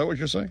ghosts? Is that what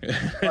you're saying?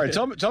 All right,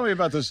 tell me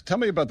about this. Tell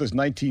me about this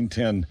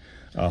 1910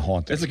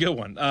 haunting. It's a good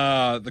one.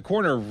 The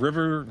corner of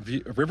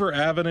River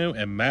Avenue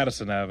and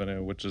Madison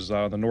Avenue, which is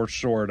the North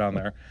Shore down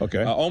there.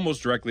 Okay.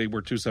 Almost directly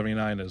where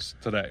 279 is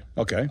today.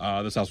 Okay.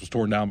 This house was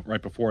torn down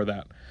right before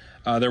that.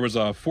 There was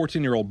a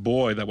 14-year-old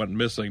boy that went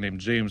missing named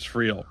James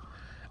Friel.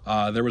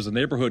 There was a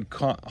neighborhood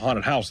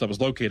haunted house that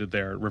was located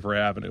there at River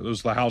Avenue. It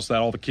was the house that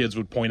all the kids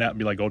would point at and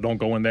be like, oh, don't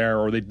go in there,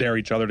 or they'd dare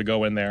each other to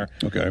go in there.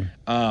 Okay.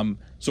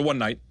 So one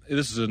night,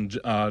 this is in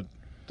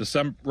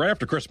December, right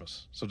after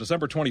Christmas, so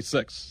December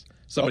 26th,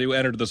 somebody who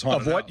entered this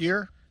haunted house. Of what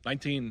year?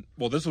 This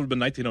would have been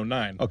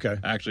 1909. Okay.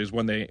 Actually, is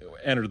when they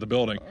entered the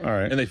building. All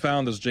right. And they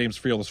found this James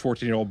Friel, this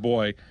 14-year-old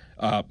boy,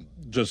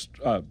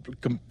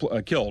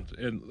 killed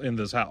in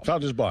this house.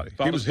 Found his body.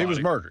 He was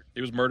murdered.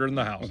 He was murdered in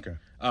the house. Okay.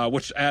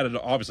 Which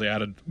obviously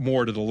added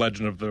more to the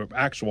legend of the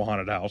actual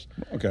haunted house.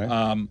 Okay.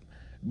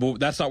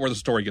 But that's not where the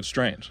story gets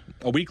strange.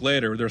 A week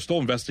later, they're still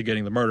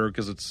investigating the murder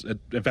because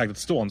in fact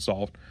it's still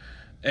unsolved.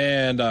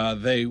 And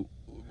the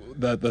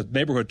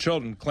neighborhood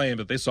children claim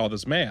that they saw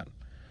this man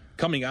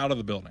coming out of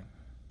the building.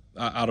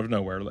 Out of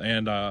nowhere,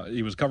 and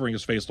he was covering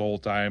his face the whole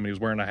time, and he was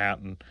wearing a hat,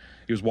 and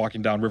he was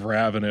walking down River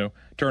Avenue,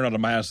 turned onto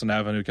Madison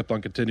Avenue, kept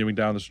on continuing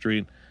down the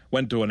street,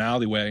 went to an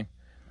alleyway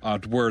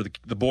to where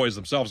the boys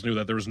themselves knew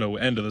that there was no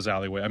end to this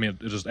alleyway. I mean,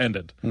 it just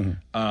ended.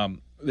 Mm-hmm.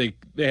 They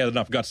had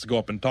enough guts to go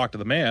up and talk to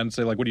the man and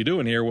say, like, what are you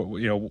doing here?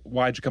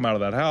 Why'd you come out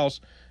of that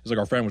house? He's like,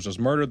 our friend was just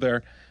murdered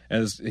there,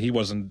 and he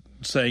wasn't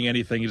saying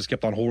anything. He just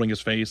kept on holding his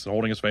face.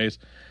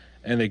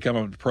 And they come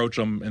up and approach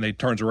him, and he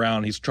turns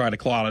around. He's trying to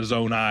claw out his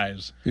own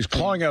eyes. He's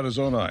clawing out his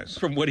own eyes.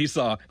 From what he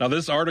saw. Now,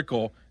 this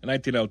article in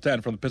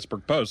 1910 from the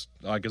Pittsburgh Post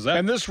Gazette.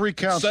 And this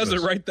recounts says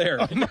this. It right there.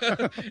 And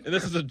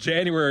this is in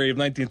January of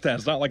 1910.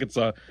 It's not like it's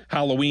a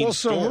Halloween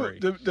story.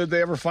 Did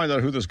they ever find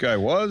out who this guy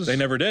was? They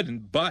never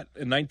did. But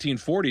in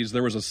 1940s,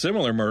 there was a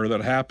similar murder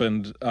that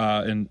happened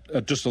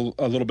just a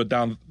little bit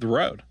down the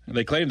road. And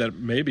they claimed that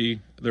maybe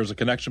there's a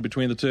connection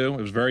between the two.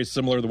 It was very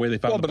similar the way they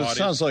found the bodies.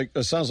 Well, but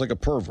it sounds like a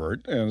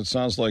pervert, and it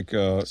sounds like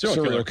a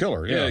serial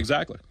killer. Yeah,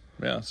 exactly.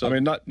 Yeah, so I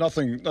mean,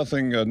 nothing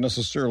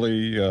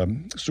necessarily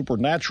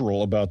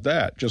supernatural about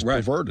that. Just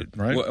perverted,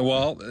 right?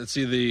 Well,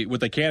 see,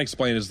 what they can't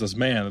explain is this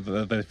man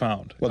that they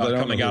found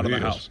coming out of the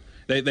house.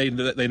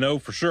 They know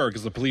for sure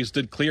because the police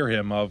did clear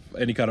him of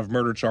any kind of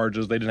murder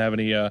charges. They didn't have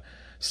any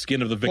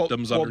skin of the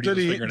victims underneath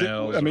his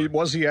fingernails.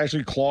 Was he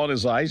actually clawing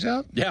his eyes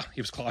out? Yeah,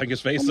 he was clawing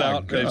his face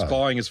out. He was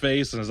clawing his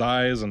face and his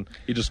eyes, and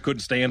he just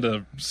couldn't stand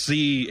to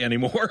see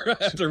anymore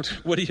after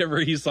whatever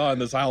he saw in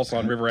this house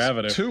on River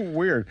Avenue. Too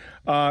weird.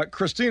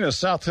 Christina,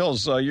 South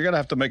Hills, you're going to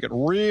have to make it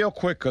real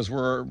quick because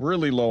we're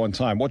really low on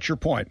time. What's your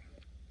point?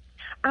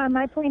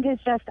 My point is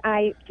just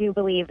I do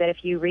believe that if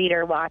you read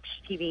or watch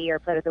TV or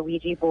play with a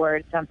Ouija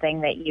board,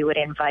 something that you would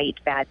invite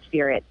bad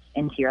spirits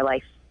into your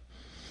life.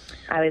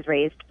 I was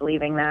raised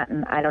believing that,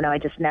 and I don't know, I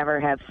just never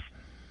have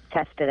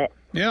tested it.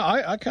 Yeah,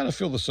 I kind of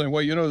feel the same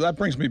way. That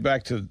brings me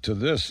back to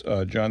this,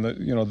 John,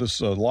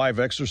 this live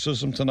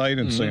exorcism tonight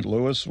in St.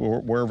 Louis,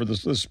 or wherever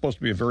this is supposed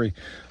to be a very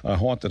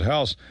haunted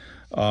house.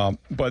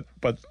 But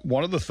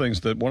one of the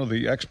things that one of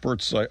the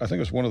experts, I think it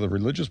was one of the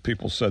religious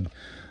people said,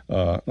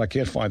 I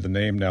can't find the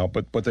name now,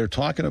 but they're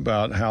talking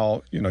about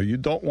how, you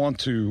don't want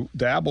to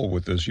dabble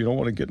with this. You don't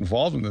want to get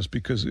involved in this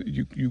because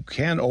you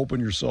can open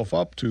yourself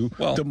up to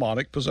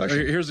demonic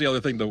possession. Here's the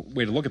other thing, the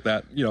way to look at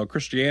that.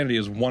 Christianity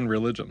is one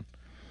religion.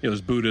 There's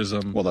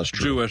Buddhism, well, that's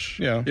true. Jewish.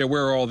 Yeah,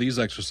 where are all these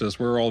exorcists?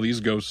 Where are all these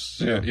ghosts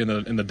in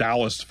the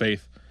Taoist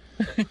faith?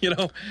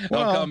 How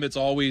come it's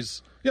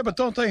always... Yeah, but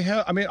don't they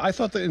have? I mean, I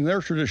thought that in their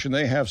tradition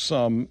they have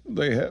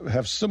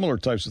have similar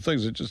types of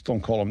things. They just don't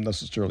call them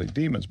necessarily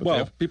demons.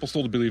 But people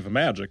still believe in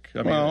magic.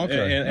 I mean,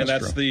 and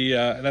that's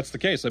the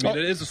case. I mean,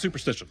 it is a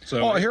superstition.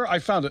 So here I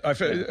found it.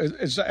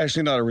 It's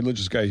actually not a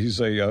religious guy.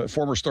 He's a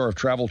former star of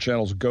Travel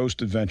Channel's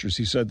Ghost Adventures.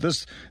 He said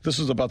this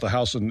is about the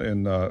house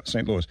in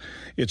St. Louis.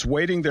 It's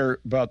waiting there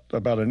about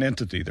an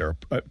entity there,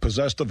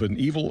 possessed of an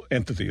evil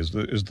entity is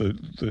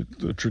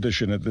the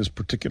tradition at this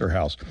particular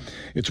house.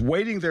 It's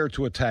waiting there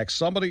to attack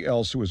somebody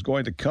else who is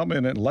going to come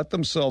in and let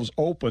themselves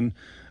open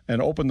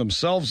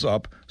themselves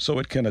up so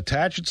it can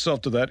attach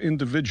itself to that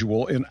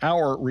individual in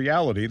our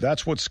reality.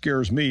 That's what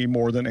scares me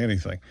more than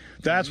anything.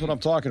 That's what I'm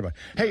talking about.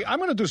 Hey, I'm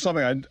going to do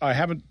something I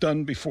haven't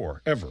done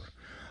before, ever.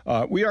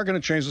 We are going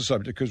to change the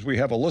subject because we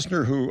have a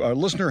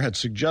listener had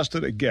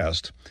suggested a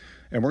guest,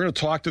 and we're going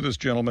to talk to this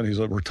gentleman. He's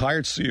a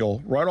retired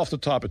SEAL right off the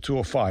top at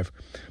 2:05.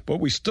 But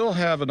we still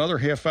have another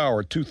half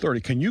hour at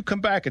 2:30. Can you come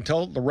back and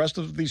tell the rest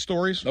of these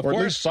stories? Of or course.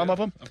 At least some of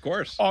them? Of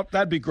course. Oh,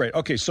 that'd be great.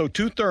 Okay, so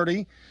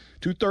 2:30,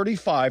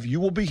 2:35, you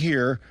will be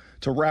here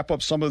to wrap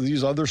up some of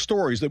these other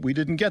stories that we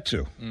didn't get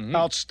to.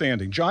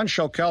 Outstanding. John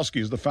Shalkowski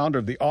is the founder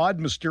of the Odd,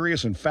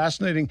 Mysterious, and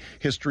Fascinating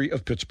History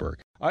of Pittsburgh.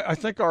 I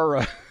think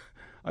our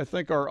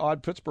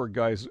Odd Pittsburgh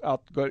guy's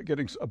out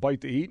getting a bite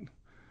to eat,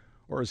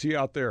 or is he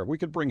out there? We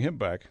could bring him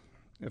back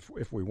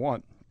if we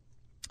want.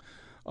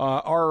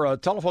 Our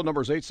telephone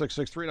number is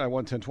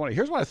 866-391-1020.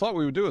 Here's what I thought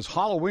we would do is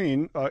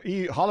Halloween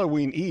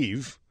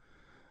Eve,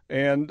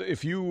 and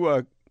if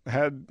you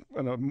had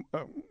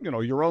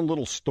your own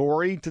little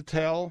story to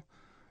tell,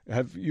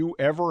 have you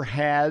ever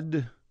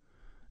had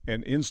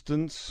an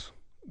instance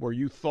where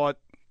you thought,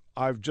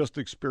 I've just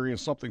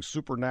experienced something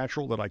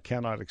supernatural that I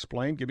cannot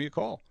explain? Give me a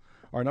call.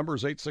 Our number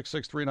is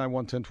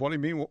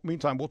 866-391-1020.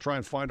 Meantime, we'll try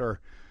and find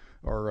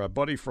our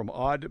buddy from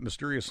Odd,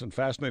 Mysterious, and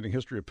Fascinating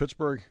History of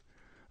Pittsburgh.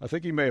 I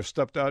think he may have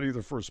stepped out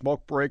either for a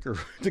smoke break or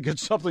to get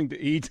something to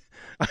eat.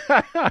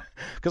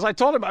 Because I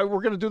told him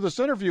we're going to do this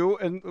interview,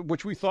 and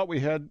which we thought we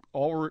had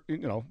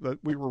that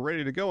we were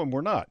ready to go, and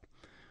we're not.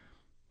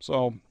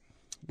 So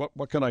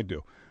what can I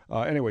do?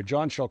 Anyway,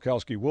 John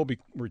Shalkowski will be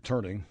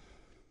returning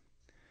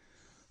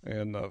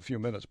in a few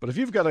minutes. But if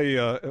you've got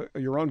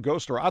your own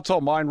ghost story, I'll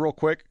tell mine real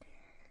quick.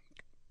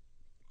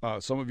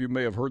 Some of you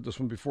may have heard this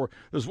one before.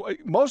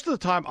 Most of the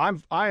time,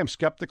 I am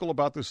skeptical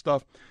about this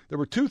stuff. There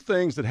were two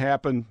things that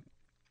happened.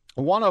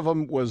 One of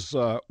them was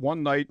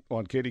one night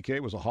on KDK.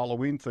 It was a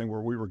Halloween thing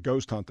where we were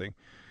ghost hunting.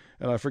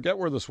 And I forget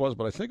where this was,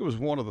 but I think it was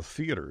one of the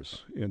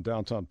theaters in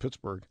downtown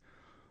Pittsburgh.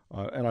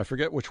 And I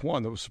forget which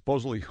one. There was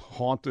supposedly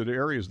haunted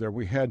areas there.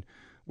 We had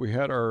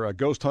our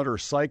ghost hunter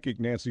psychic,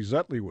 Nancy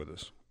Zetley, with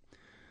us.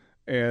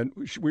 And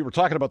we were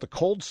talking about the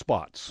cold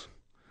spots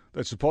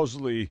that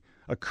supposedly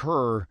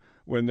occur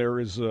when there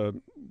is a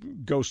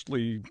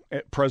ghostly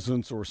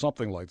presence or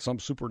something like some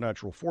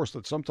supernatural force,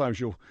 that sometimes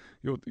the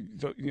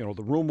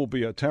room will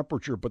be a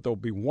temperature, but there'll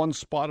be one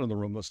spot in the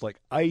room that's like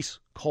ice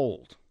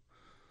cold.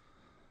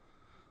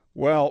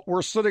 Well,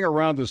 we're sitting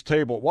around this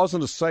table. It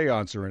wasn't a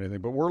seance or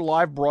anything, but we're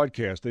live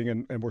broadcasting,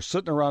 and we're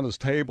sitting around this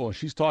table, and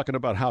she's talking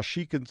about how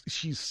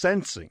she's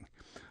sensing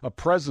a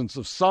presence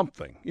of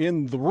something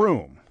in the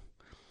room.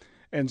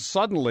 And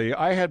suddenly,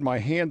 I had my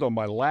hand on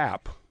my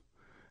lap,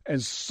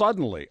 and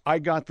suddenly I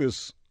got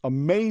this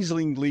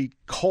amazingly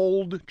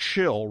cold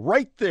chill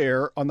right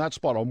there on that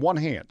spot on one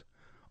hand.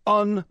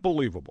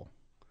 Unbelievable.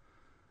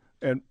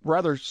 And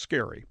rather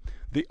scary.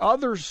 The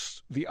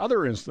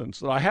other instance,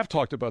 that I have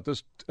talked about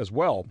this as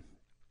well,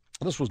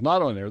 This was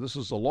not on air. This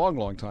is a long,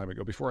 long time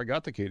ago, before I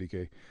got to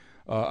KDK.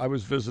 I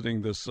was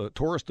visiting this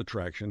tourist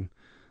attraction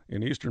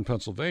in eastern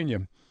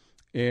Pennsylvania,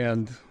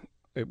 and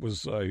it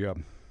was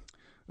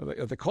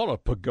they call it a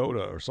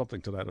pagoda or something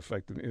to that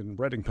effect in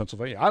Reading,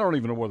 Pennsylvania. I don't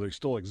even know whether it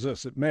still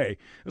exists. It may.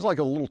 It's like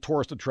a little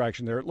tourist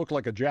attraction there. It looked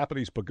like a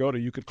Japanese pagoda.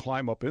 You could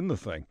climb up in the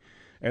thing.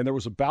 And there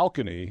was a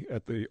balcony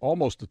at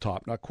almost the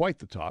top, not quite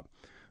the top.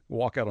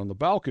 Walk out on the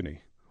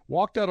balcony.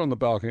 Walked out on the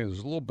balcony. There's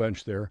a little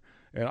bench there.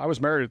 And I was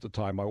married at the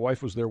time. My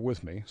wife was there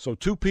with me. So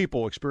 2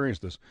 people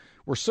experienced this.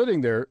 We're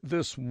sitting there.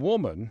 This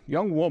woman,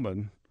 young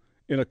woman,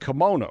 in a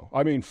kimono.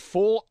 I mean,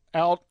 full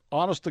out,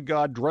 honest to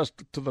God,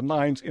 dressed to the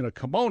nines in a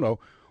kimono,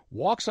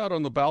 walks out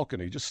on the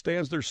balcony, just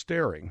stands there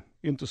staring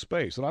into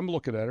space. And I'm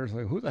looking at her and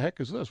saying, who the heck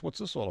is this? What's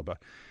this all about?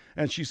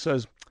 And she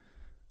says,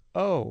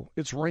 oh,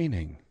 it's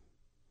raining.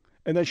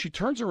 And then she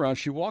turns around,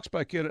 she walks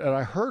back in, and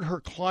I heard her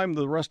climb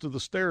the rest of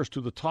the stairs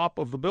to the top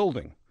of the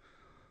building.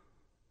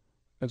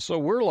 And so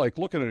we're like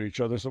looking at each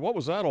other and said, what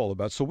was that all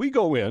about? So we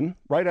go in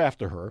right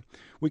after her.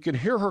 We can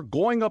hear her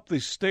going up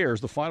these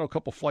stairs, the final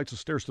couple flights of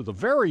stairs to the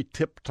very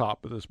tip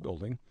top of this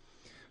building.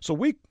 So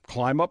we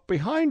climb up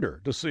behind her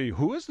to see,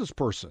 who is this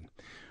person?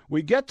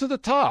 We get to the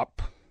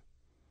top,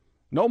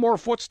 no more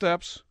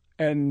footsteps,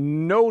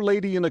 and no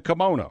lady in a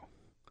kimono.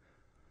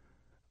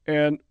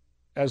 And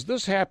as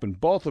this happened,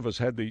 both of us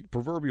had the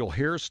proverbial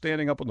hairs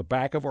standing up on the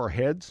back of our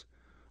heads,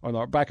 on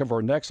the back of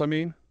our necks, I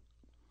mean.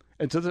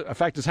 And in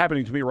fact, it's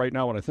happening to me right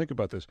now when I think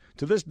about this.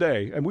 To this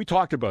day, and we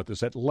talked about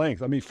this at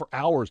length, I mean, for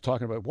hours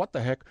talking about what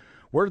the heck,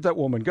 where did that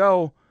woman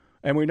go?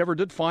 And we never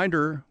did find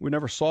her. We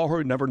never saw her.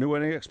 We never knew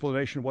any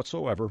explanation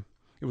whatsoever.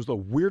 It was the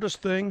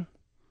weirdest thing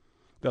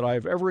that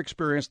I've ever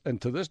experienced,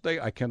 and to this day,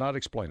 I cannot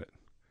explain it.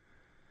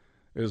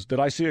 Did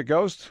I see a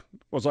ghost?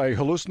 Was I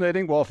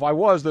hallucinating? Well, if I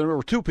was, then there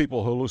were 2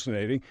 people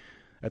hallucinating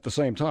at the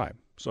same time.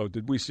 So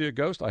did we see a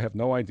ghost? I have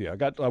no idea. I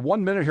got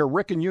 1 minute here.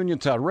 Rick in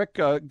Uniontown. Rick,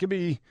 give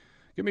me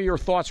your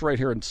thoughts right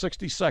here in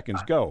 60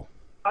 seconds. Go.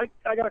 I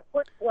got a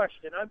quick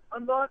question.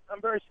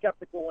 I'm very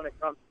skeptical when it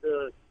comes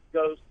to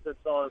ghosts and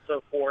so on and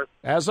so forth.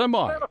 As am I.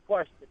 I have a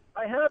question.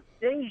 I have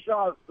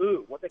deja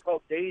vu, what they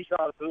call deja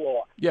vu a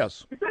lot.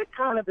 Yes. Is that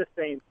kind of the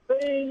same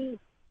thing?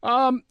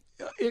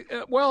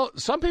 Well,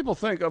 some people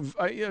think of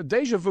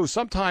deja vu.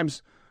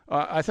 Sometimes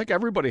I think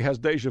everybody has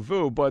deja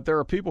vu, but there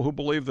are people who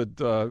believe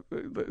that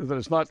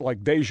it's not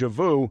like deja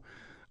vu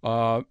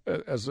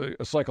as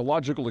a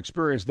psychological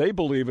experience. They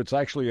believe it's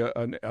actually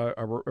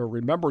a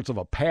remembrance of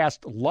a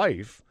past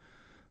life.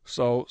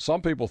 So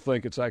some people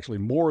think it's actually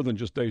more than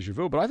just deja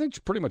vu, but I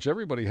think pretty much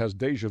everybody has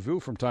deja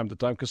vu from time to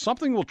time because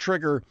something will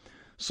trigger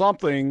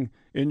something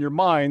in your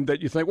mind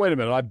that you think, wait a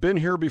minute, I've been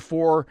here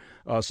before.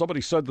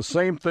 Somebody said the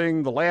same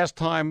thing the last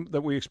time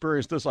that we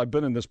experienced this. I've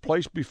been in this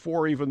place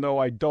before, even though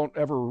I don't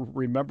ever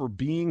remember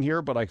being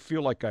here, but I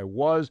feel like I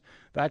was,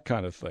 that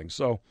kind of thing.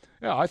 So,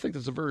 yeah, I think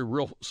that's a very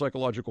real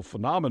psychological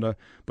phenomena,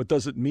 but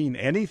does it mean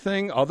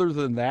anything other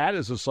than that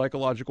as a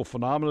psychological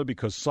phenomena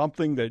because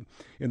something that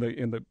in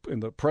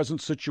the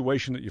present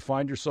situation that you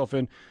find yourself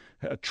in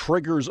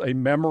triggers a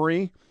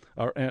memory,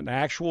 an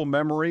actual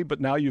memory,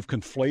 but now you've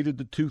conflated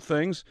the 2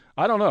 things?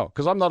 I don't know,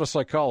 because I'm not a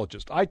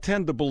psychologist. I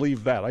tend to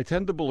believe that. I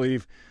tend to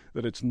believe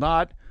that it's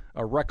not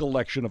a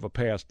recollection of a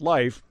past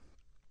life,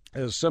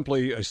 as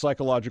simply a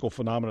psychological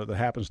phenomenon that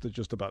happens to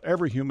just about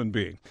every human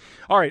being.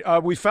 All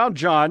right, we found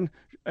John,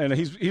 and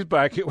he's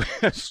back.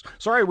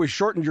 Sorry we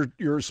shortened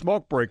your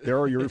smoke break there,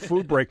 or your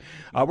food break.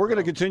 We're going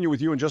to continue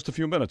with you in just a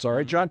few minutes. All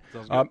right, John?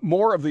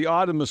 More of the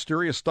odd and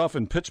mysterious stuff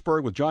in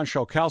Pittsburgh with John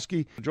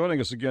Shelkowski. Joining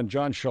us again,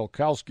 John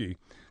Shelkowski,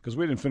 because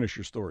we didn't finish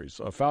your stories.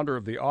 Founder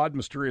of the Odd,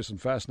 Mysterious,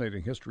 and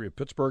Fascinating History of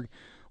Pittsburgh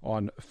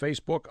on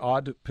Facebook,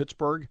 Odd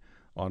Pittsburgh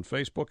on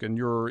Facebook, and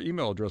your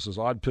email address is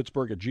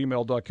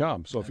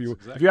oddpittsburgh@gmail.com. So if you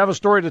have a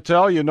story to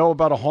tell, you know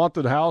about a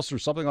haunted house or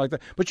something like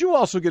that, but you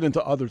also get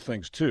into other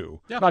things too,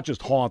 not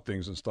just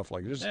hauntings and stuff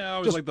like this. I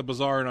always like the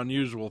bizarre and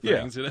unusual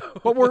things, you know.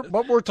 but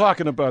we're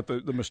talking about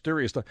the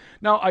mysterious stuff.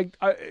 Now, I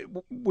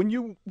when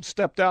you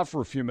stepped out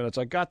for a few minutes,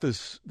 I got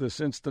this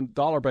instant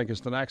dollar bank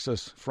instant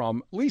access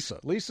from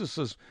Lisa. Lisa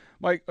says,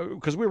 Mike,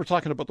 because we were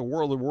talking about the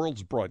World of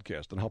Worlds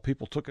broadcast and how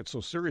people took it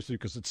so seriously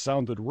because it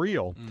sounded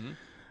real. Mm-hmm.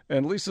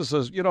 And Lisa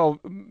says, you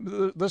know,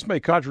 this may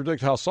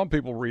contradict how some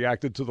people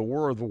reacted to the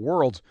War of the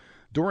Worlds.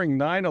 During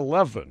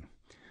 9/11,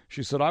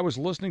 she said, I was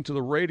listening to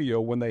the radio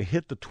when they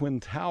hit the Twin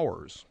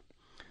Towers.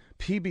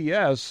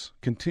 PBS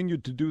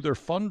continued to do their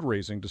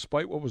fundraising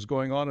despite what was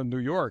going on in New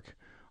York.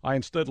 I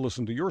instead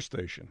listened to your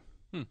station.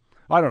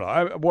 I don't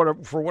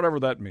know, for whatever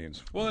that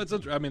means. Well,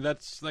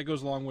 that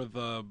goes along with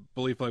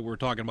belief like we were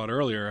talking about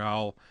earlier,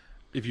 how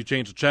if you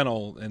change the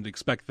channel and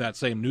expect that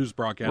same news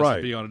broadcast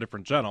to be on a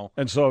different channel.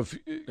 And so if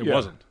it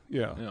wasn't.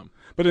 Yeah.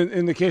 But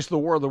in the case of the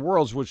War of the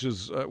Worlds, which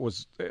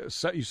was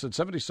you said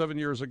 77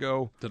 years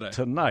ago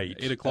tonight,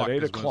 8 o'clock at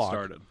 8 is o'clock, when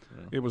it started.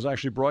 It was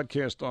actually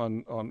broadcast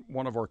on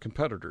one of our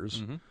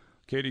competitors. Mm-hmm.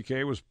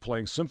 KDK was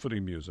playing symphony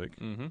music.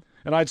 Mm-hmm.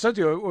 And I'd said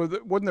to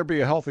you, wouldn't there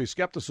be a healthy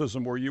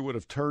skepticism where you would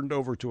have turned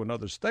over to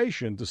another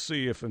station to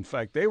see if, in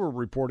fact, they were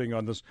reporting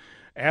on this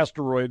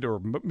asteroid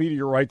or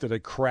meteorite that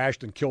had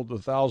crashed and killed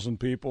 1,000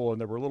 people, and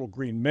there were little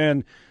green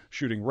men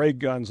shooting ray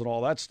guns and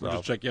all that stuff.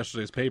 Just check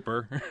yesterday's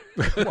paper.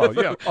 Well,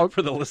 yeah,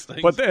 for the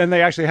listings. But and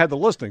they actually had the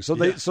listing, so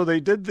they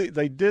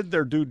did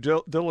their due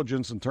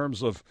diligence in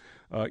terms of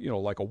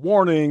like a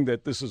warning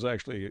that this is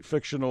actually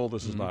fictional,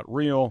 this is not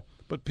real,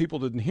 but people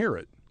didn't hear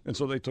it. And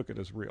so they took it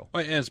as real.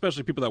 And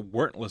especially people that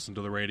weren't listening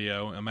to the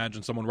radio.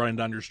 Imagine someone running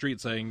down your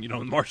street saying,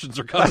 the Martians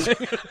are coming.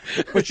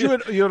 But you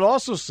had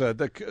also said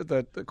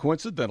that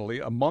coincidentally,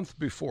 a month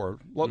before,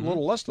 a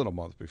little less than a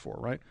month before,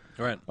 right?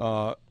 Right.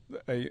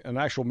 An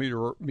actual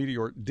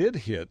meteor did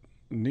hit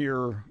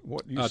near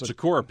what you said?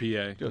 Chicora,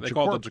 PA. They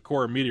call it the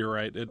Chicora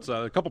meteorite. It's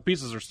a couple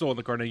pieces are still in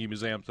the Carnegie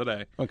Museum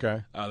today.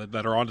 Okay.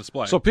 That are on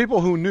display. So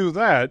people who knew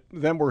that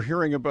then were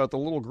hearing about the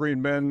little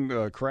green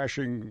men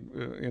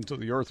crashing into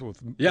the Earth with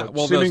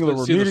seemingly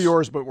were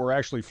meteors, but were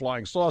actually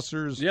flying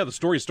saucers. Yeah, the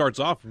story starts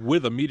off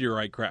with a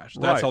meteorite crash.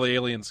 That's how the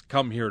aliens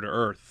come here to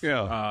Earth.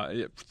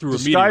 Yeah. Through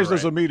disguised a meteorite.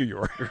 as a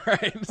meteor.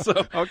 Right.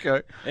 So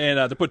okay.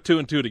 And to put two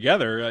and two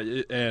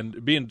together,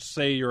 and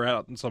say you're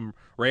out in some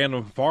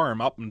random farm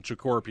up in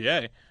Chicora,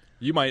 PA,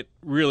 you might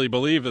really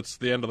believe it's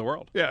the end of the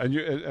world. Yeah,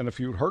 and if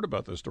you heard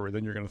about this story,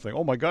 then you're going to think,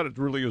 oh my God, it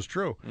really is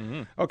true.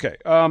 Mm-hmm. Okay,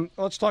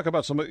 let's talk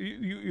about some.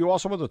 You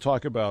also want to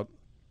talk about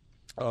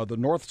the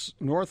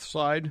north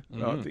side,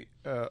 the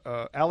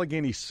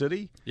Allegheny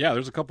City. Yeah,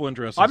 there's a couple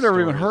interesting. I've never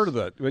stories. even heard of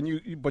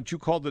that. But you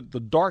called it the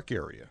dark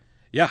area.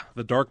 Yeah,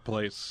 the dark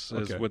place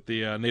is what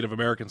the Native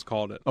Americans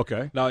called it.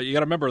 Okay. Now, you got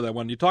to remember that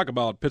when you talk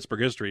about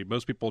Pittsburgh history,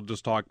 most people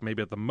just talk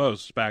maybe at the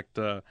most back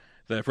to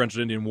the French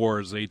and Indian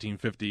Wars,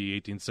 1850,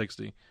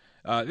 1860.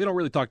 They don't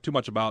really talk too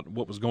much about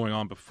what was going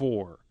on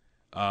before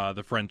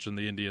the French and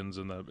the Indians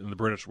and the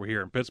British were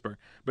here in Pittsburgh.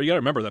 But you got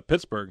to remember that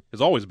Pittsburgh has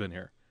always been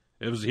here.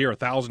 It was here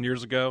 1,000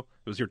 years ago.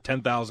 It was here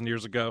 10,000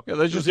 years ago. Yeah,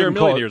 they just here a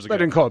million years ago. They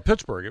didn't call it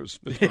Pittsburgh. It was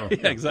yeah,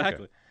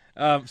 exactly.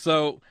 Okay.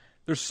 So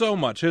there's so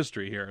much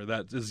history here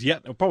that is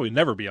yet will probably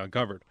never be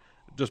uncovered,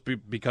 just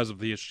because of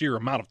the sheer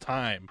amount of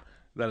time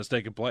that has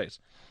taken place.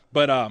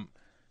 But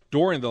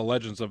during the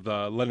legends of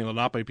the Lenni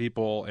Lenape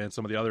people and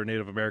some of the other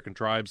Native American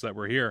tribes that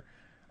were here,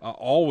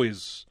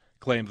 always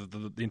claimed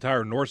that the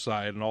entire north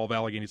side and all of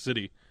Allegheny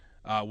City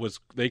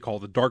was they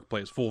called the dark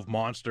place, full of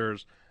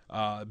monsters,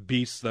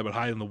 beasts that would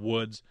hide in the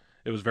woods.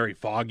 It was very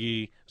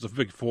foggy. It was a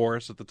big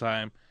forest at the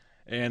time,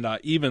 and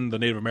even the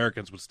Native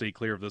Americans would stay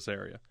clear of this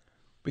area.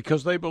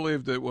 Because they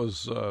believed it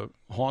was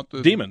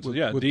haunted. Demons,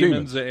 with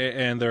demons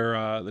and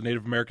their the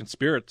Native American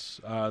spirits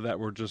that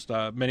were just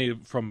many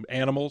from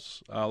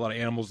animals. A lot of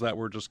animals that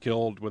were just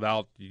killed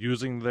without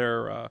using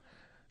their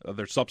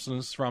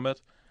substance from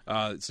it.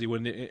 See,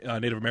 when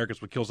Native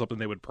Americans would kill something,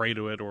 they would pray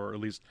to it or at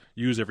least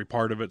use every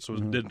part of it so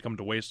it didn't come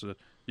to waste.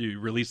 You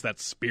release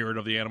that spirit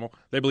of the animal.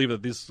 They believe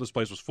that this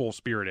place was full of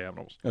spirit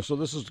animals. And so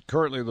this is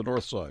currently the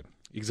north side.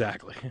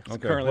 Exactly. It's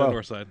okay. Currently on the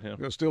north side. Yeah.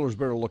 The Steelers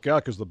better look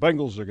out because the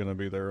Bengals are going to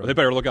be there. Well, they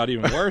better look out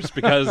even worse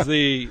because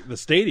the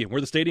stadium, where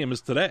the stadium is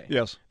today,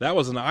 yes, that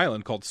was an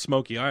island called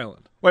Smoky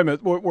Island. Wait a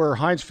minute, where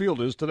Heinz Field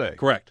is today?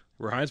 Correct.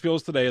 Where Heinz Field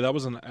is today, that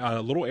was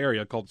a little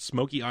area called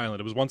Smoky Island.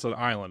 It was once an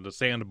island, a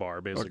sandbar,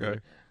 basically. Okay.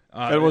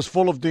 And it was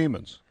full of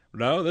demons.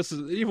 No, this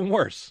is even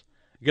worse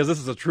because this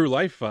is a true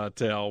life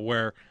tale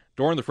where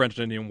during the French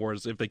and Indian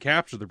Wars, if they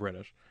captured the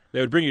British, they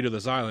would bring you to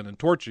this island and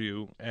torture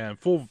you and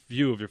full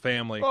view of your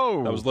family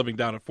that was living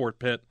down at Fort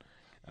Pitt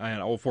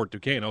and Fort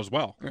Duquesne as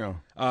well. Yeah.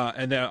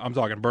 And then I'm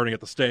talking burning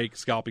at the stake,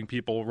 scalping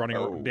people,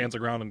 running, dancing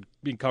around and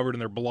being covered in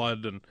their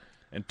blood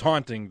and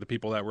taunting the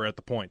people that were at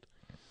the point.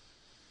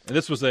 And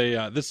this was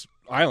this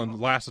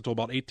island lasted until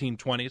about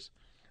 1820s.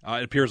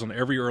 It appears on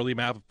every early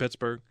map of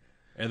Pittsburgh.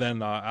 And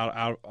then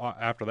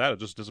after that, it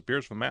just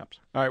disappears from maps.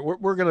 All right,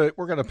 we're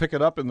gonna pick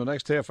it up in the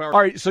next half hour. All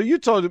right, so you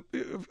told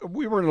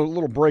we were in a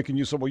little break, and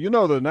you said,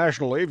 "Well, the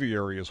National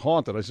Aviary is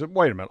haunted." I said,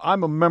 "Wait a minute,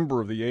 I'm a member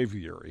of the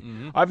aviary.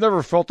 I've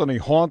never felt any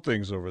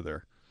hauntings over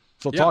there."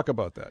 So talk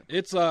about that.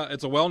 It's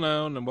a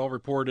well-known and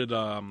well-reported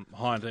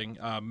haunting.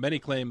 Many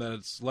claim that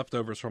it's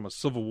leftovers from a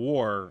Civil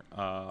War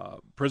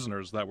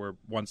prisoners that were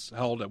once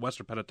held at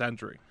Western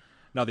Penitentiary.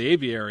 Now, the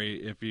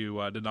aviary, if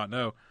you did not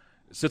know,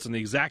 sits in the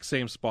exact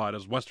same spot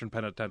as Western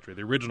Penitentiary,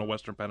 the original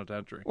Western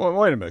Penitentiary. Well,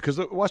 wait a minute, because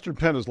the Western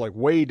Penn is like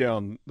way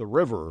down the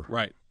river.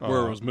 Right,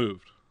 where it was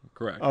moved.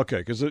 Correct. Okay,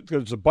 because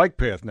it's a bike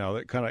path now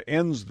that kind of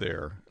ends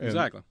there.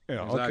 Exactly.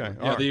 Yeah, exactly. okay.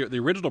 Yeah, Right. the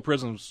original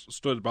prison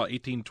stood about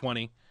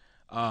 1820.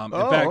 In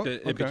fact,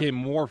 it became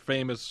more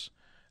famous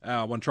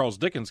when Charles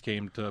Dickens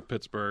came to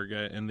Pittsburgh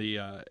in the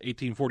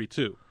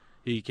 1842.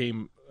 He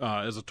came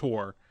as a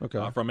tour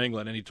from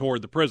England, and he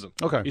toured the prison.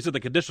 Okay. He said the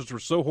conditions were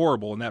so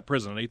horrible in that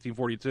prison in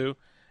 1842,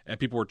 and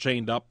people were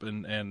chained up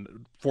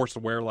and forced to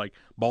wear like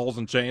balls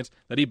and chains,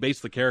 that he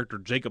based the character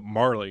Jacob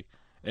Marley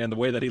and the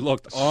way that he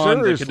looked on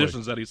Seriously? the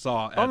conditions that he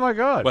saw at my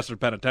God. Western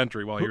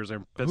Penitentiary while he was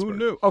in Pittsburgh. Who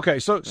knew? Okay,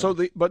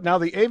 but now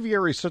the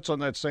aviary sits on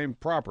that same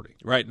property.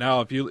 Right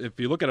now, if you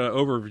look at an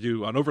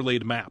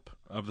overlaid map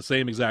of the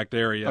same exact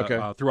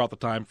area throughout the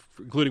time,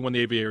 including when the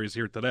aviary is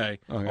here today,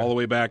 all the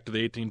way back to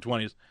the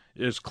 1820s,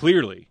 it is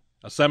clearly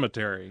a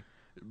cemetery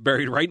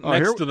buried right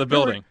next to the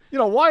building.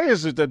 Why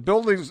is it that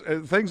buildings,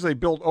 things they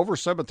build over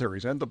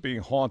cemeteries end up being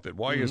haunted?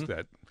 Why is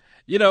that?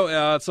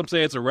 Some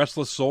say it's a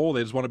restless soul.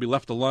 They just want to be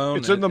left alone.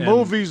 It's in the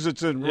movies.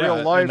 It's in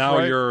real life. And now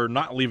right? you're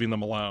not leaving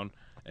them alone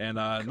and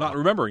not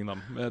remembering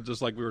them,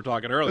 just like we were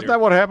talking earlier. Isn't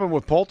that what happened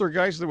with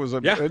Poltergeist? There was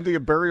an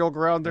Indian burial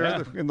ground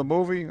there in the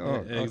movie.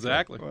 Oh,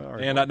 exactly. Okay. Well,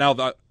 right. And now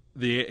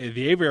the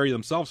aviary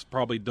themselves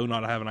probably do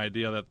not have an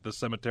idea that the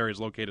cemetery is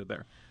located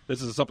there.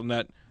 This is something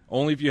that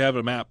only if you have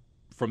a map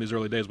from these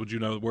early days would you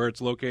know where it's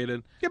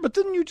located. Yeah, but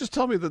didn't you just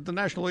tell me that the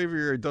National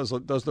Aviary does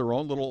their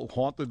own little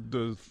haunted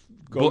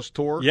ghost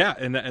tour? Yeah,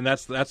 and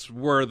that's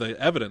where the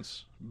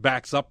evidence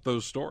backs up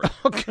those stories.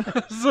 Okay.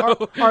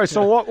 All right.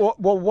 So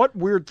what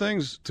weird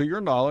things, to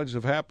your knowledge,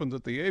 have happened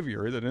at the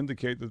aviary that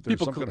indicate that there's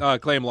people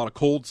claim a lot of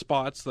cold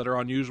spots that are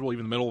unusual,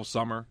 even in the middle of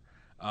summer.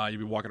 You'd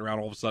be walking around,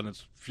 all of a sudden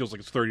it feels like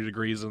it's 30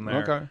 degrees in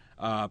there.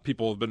 Okay.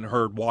 People have been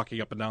heard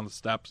walking up and down the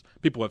steps.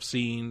 People have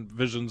seen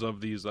visions of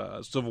these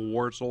Civil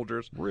War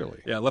soldiers.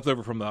 Really? Yeah, left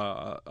over from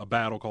a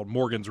battle called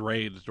Morgan's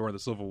Raid during the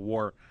Civil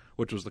War,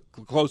 which was the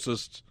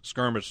closest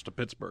skirmish to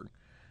Pittsburgh.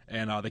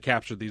 And they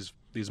captured these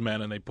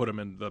men and they put them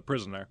in the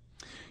prison there.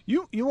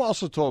 You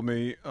also told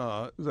me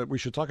that we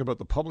should talk about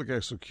the public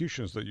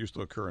executions that used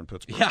to occur in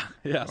Pittsburgh.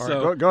 Yeah. All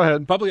So right, go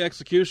ahead. Public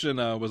execution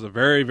was a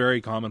very,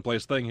 very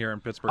commonplace thing here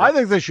in Pittsburgh. I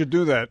think they should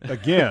do that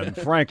again,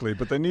 frankly,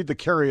 but they need to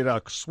carry it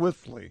out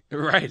swiftly.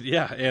 Right,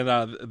 yeah.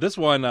 And this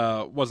one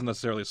wasn't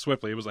necessarily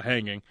swiftly. It was a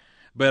hanging.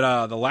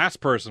 But the last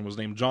person was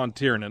named John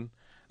Tiernan,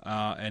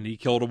 and he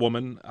killed a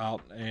woman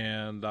out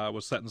and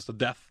was sentenced to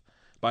death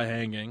by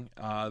hanging.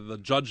 The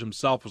judge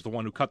himself was the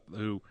one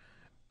who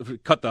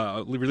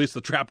released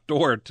the trap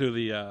door to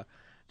the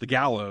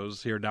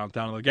gallows here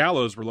downtown. And the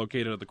gallows were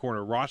located at the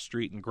corner of Ross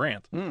Street and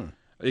Grant,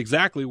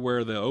 exactly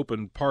where the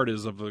open part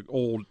is of the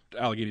old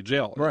Allegheny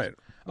Jail. Right.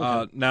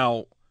 Okay.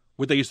 Now,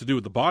 what they used to do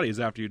with the bodies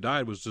after you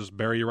died was just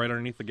bury you right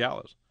underneath the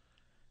gallows.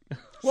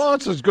 Well,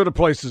 it's as good a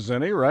place as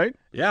any, right?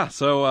 Yeah.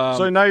 So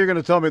so now you're going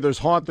to tell me there's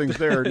hauntings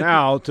there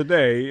now,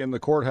 today, in the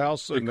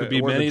courthouse? There could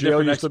be many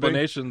different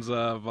explanations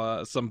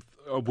of some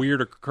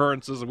weird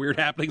occurrences and weird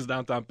happenings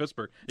downtown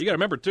Pittsburgh. You got to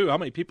remember, too, how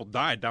many people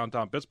died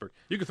downtown Pittsburgh.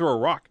 You could throw a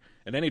rock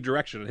in any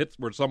direction and hit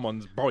where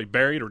someone's probably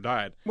buried or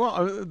died.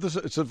 Well,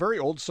 it's a very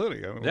old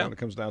city when it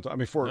comes down to. I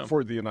mean,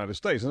 for the United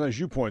States, and as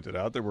you pointed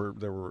out, there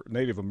were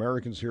Native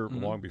Americans here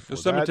long before.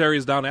 The cemetery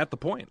is down at the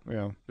point.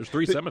 Yeah, there's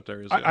 3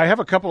 cemeteries. I have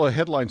a couple of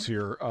headlines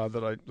here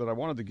that I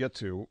wanted to get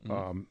to.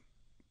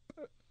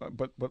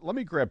 But let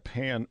me grab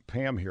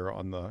Pam here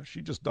on the.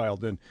 She just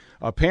dialed in.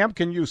 Pam,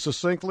 can you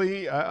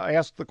succinctly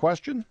ask the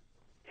question?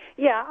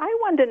 Yeah, I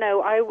wanted to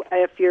know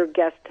if your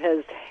guest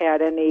has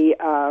had any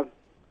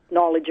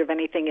knowledge of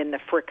anything in the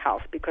Frick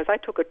House, because I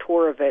took a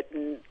tour of it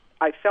and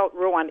I felt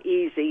real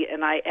uneasy,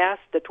 and I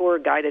asked the tour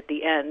guide at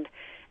the end,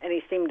 and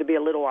he seemed to be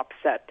a little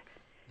upset.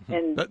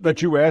 And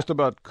that you asked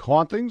about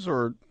hauntings,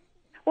 or?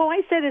 Well,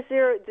 I said, is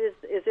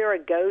there a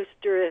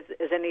ghost, or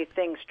has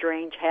anything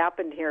strange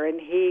happened here?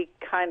 And he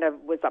kind of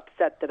was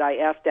upset that I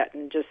asked that,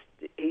 and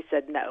he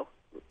said no.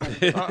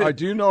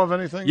 Do you know of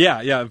anything?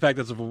 Yeah. In fact,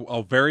 it's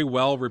a very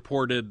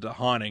well-reported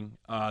haunting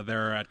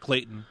there at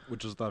Clayton,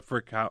 which is the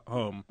Frick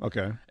home.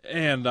 Okay.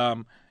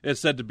 And it's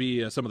said to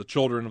be some of the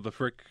children of the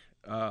Frick,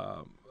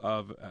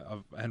 of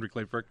Henry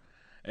Clay Frick,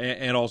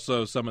 and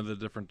also some of the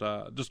different,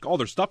 just all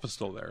their stuff is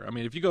still there. I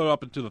mean, if you go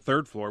up into the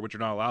 3rd floor, which you're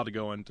not allowed to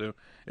go into,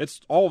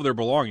 it's all of their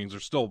belongings are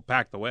still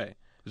packed away.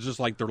 It's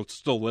just like they're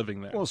still living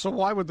there. Well, so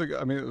why would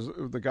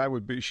the guy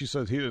would be? She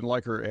said he didn't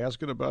like her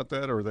asking about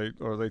that, or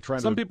are they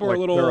trying some to? People are a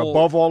little. They're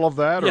above all of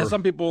that. Yeah, or?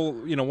 Some people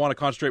want to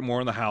concentrate more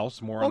on the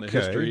house, more on the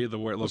history, the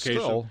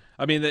location. Still.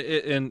 I mean,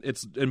 and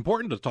it's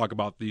important to talk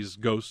about these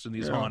ghosts and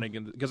these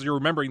haunting, because you're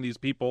remembering these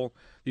people,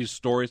 these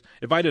stories.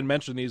 If I didn't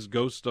mention these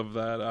ghosts of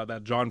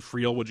that John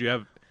Friel, would you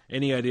have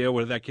any idea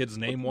what that kid's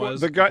name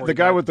was? The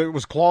guy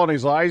was clawing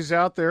his eyes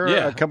out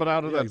there, coming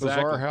out of that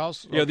bizarre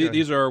house. Yeah,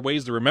 these are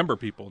ways to remember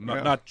people,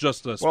 not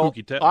just a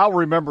spooky tale. I'll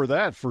remember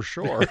that for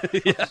sure.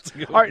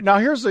 All right, now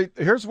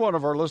here's one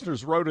of our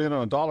listeners wrote in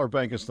on Dollar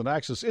Bank Instant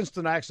Access.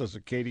 Instant Access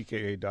at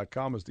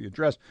kdka.com is the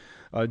address.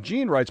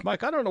 Gene writes,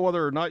 Mike, I don't know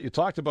whether or not you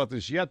talked about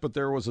this yet, but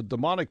there was a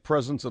demonic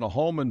presence in a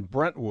home in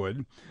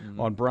Brentwood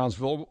on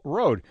Brownsville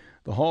Road.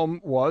 The home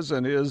was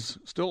and is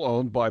still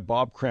owned by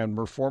Bob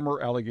Cranmer,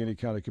 former Allegheny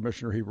County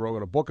Commissioner. He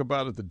wrote a book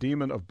about it, The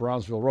Demon of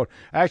Brownsville Road.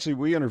 Actually,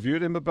 we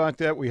interviewed him about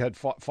that. We had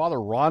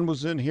Father Ron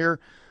was in here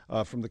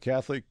from the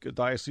Catholic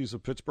Diocese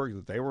of Pittsburgh,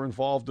 that they were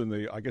involved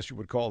in I guess you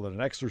would call it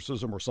an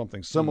exorcism or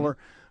something similar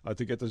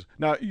to get this.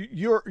 Now,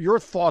 your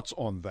thoughts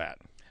on that?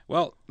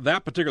 Well,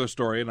 that particular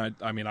story, and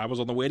I was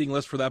on the waiting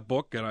list for that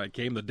book, and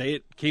the day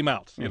it came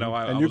out.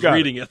 I was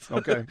reading it.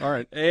 Okay, all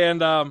right.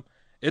 And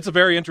It's a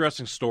very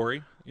interesting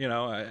story.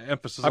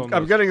 Emphasis on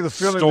I'm getting the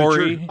feeling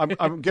story.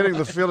 I'm getting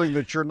the feeling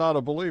that you're not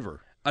a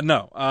believer.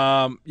 No.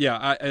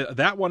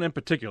 That one in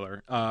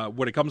particular,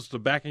 when it comes to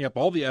backing up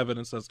all the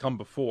evidence that's come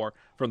before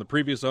from the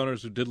previous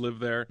owners who did live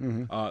there,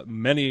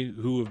 many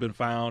who have been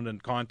found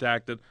and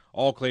contacted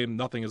all claim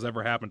nothing has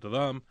ever happened to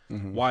them.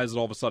 Why has it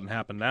all of a sudden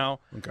happened now?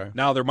 Okay.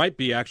 Now, there might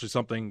be actually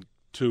something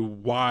to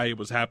why it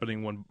was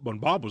happening when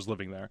Bob was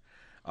living there,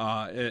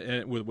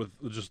 and with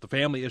just the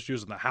family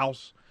issues in the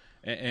house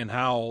and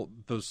how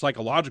the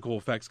psychological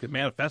effects can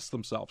manifest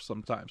themselves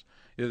sometimes.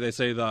 They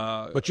say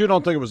But you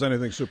don't think it was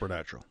anything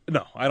supernatural?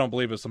 No, I don't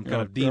believe it's some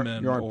kind of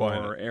demon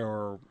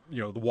or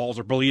the walls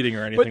are bleeding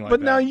or anything like that.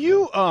 But now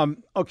you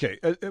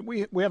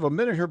we have a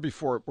minute here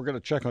before we're going to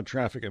check on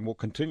traffic, and we'll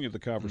continue the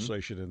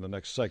conversation in the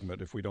next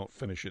segment if we don't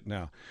finish it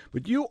now.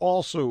 But you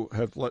also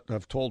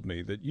have told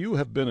me that you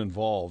have been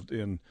involved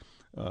in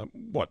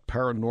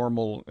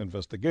paranormal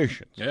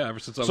investigations. Yeah, ever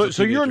since I was a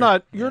so teenager.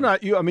 you're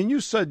not you. I mean, you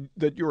said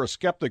that you're a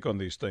skeptic on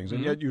these things,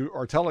 and yet you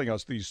are telling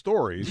us these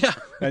stories. Yeah.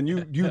 And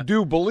you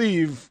do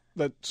believe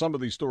that some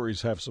of these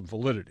stories have some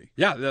validity.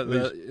 Yeah,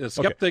 the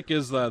skeptic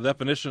is the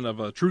definition of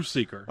a truth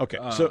seeker. Okay,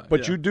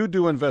 you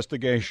do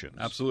investigations.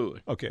 Absolutely.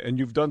 Okay, and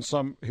you've done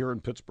some here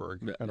in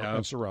Pittsburgh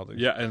and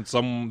surroundings. Yeah, and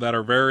some that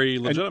are very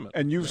legitimate.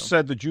 And you've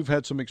said that you've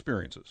had some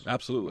experiences.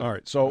 Absolutely. All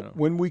right, so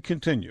when we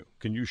continue,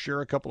 can you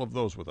share a couple of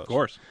those with us? Of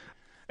course.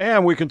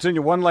 And we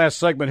continue one last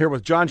segment here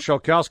with John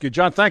Shelkowski.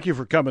 John, thank you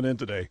for coming in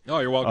today. Oh,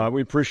 you're welcome.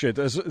 We appreciate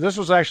this. This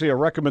was actually a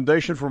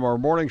recommendation from our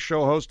morning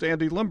show host,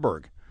 Andy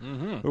Limberg,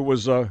 who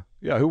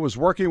was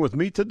working with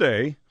me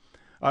today.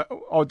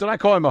 Did I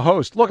call him a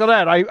host? Look at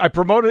that. I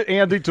promoted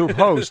Andy to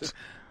host.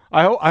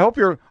 I hope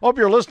you're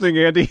listening,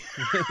 Andy.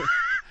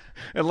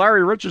 And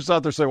Larry Richards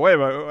out there saying, wait a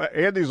minute,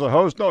 Andy's a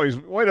host? No,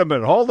 wait a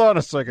minute. Hold on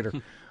a second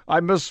here.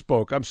 I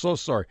misspoke. I'm so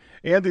sorry.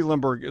 Andy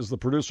Limberg is the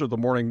producer of the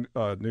morning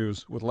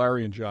news with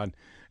Larry and John.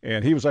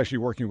 And he was actually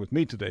working with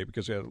me today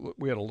because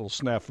we had a little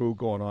snafu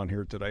going on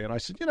here today. And I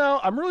said,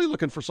 I'm really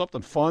looking for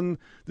something fun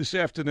this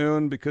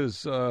afternoon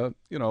because, there's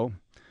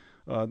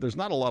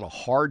not a lot of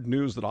hard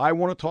news that I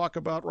want to talk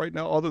about right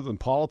now other than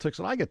politics.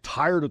 And I get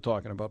tired of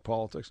talking about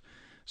politics.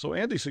 So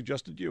Andy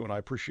suggested you, and I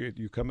appreciate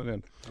you coming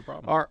in. No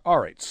problem. All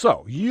right.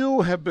 So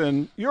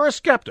you're a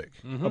skeptic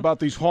about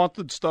these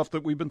haunted stuff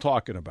that we've been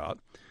talking about,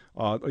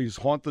 these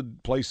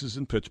haunted places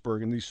in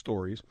Pittsburgh and these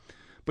stories.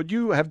 But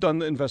you have done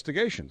the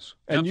investigations,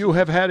 and Absolutely. You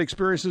have had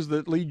experiences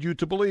that lead you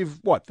to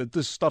believe, that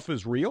this stuff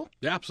is real?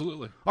 Yeah,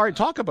 absolutely. All right,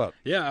 talk about it.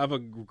 Yeah, I have a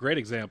great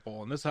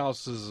example. And this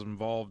house is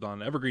involved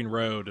on Evergreen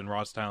Road in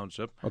Ross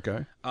Township.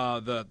 Okay.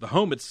 The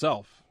home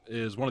itself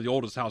is one of the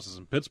oldest houses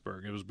in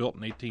Pittsburgh. It was built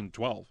in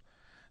 1812.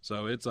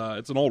 So it's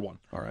an old one.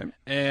 All right.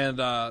 And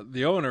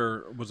the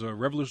owner was a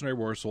Revolutionary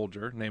War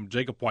soldier named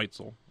Jacob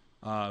Weitzel,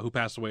 who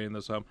passed away in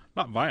this home.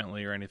 Not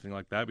violently or anything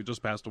like that. He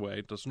just passed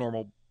away. Just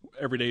normal,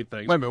 everyday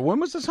things. Wait a minute. When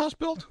was this house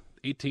built?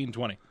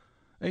 1820.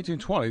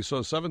 1820. So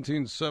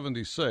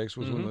 1776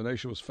 was when the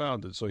nation was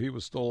founded. So he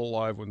was still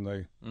alive when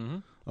they...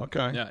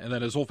 Okay. Yeah, and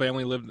then his whole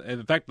family lived...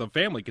 In fact, the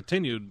family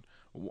continued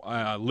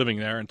living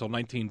there until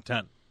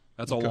 1910.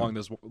 That's how long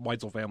this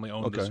Weitzel family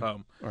owned this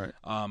home. All right.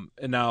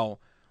 And now...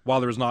 While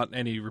there's not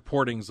any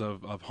reportings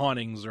of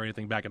hauntings or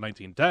anything back in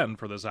 1910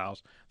 for this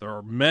house, there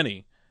are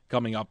many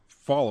coming up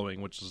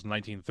following, which is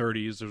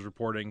 1930s, there's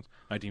reportings,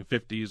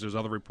 1950s, there's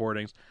other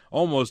reportings.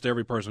 Almost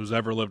every person who's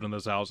ever lived in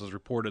this house has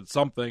reported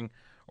something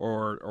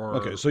or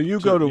okay, so you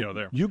go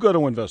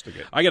to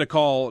investigate. I get a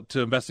call to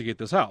investigate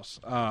this house.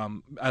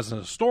 As an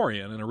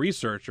historian and a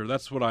researcher,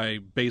 that's what I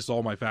base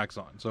all my facts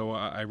on. So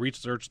I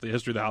researched the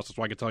history of the house. That's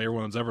why I can tell you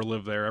everyone that's ever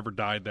lived there, ever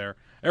died there.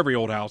 Every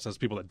old house has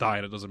people that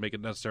died. It doesn't make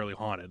it necessarily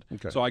haunted.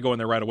 Okay. So I go in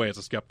there right away as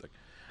a skeptic.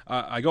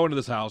 I go into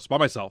this house by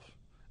myself.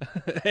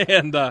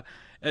 And this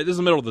is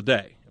the middle of the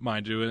day,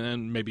 mind you,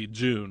 and maybe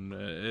June.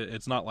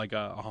 It's not like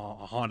a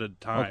haunted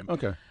time.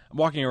 Okay. I'm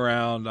walking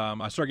around.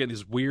 I start getting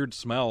these weird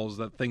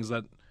smells, things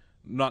that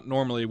not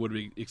normally would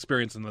be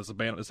experienced in this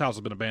abandoned. This house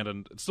has been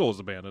abandoned. It still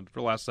is abandoned for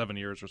the last 7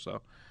 years or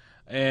so.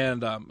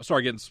 And I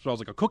started getting smells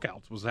like a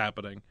cookout was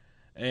happening.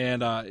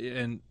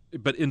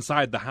 But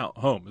inside the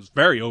home, it's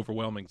very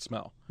overwhelming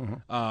smell.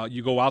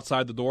 You go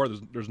outside the door,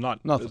 there's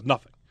nothing. There's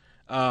nothing.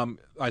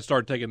 I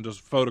started taking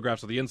just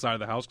photographs of the inside of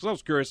the house because I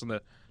was curious in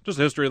the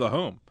history of the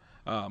home,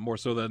 more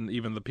so than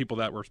even the people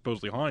that were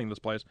supposedly haunting this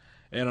place.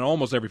 And in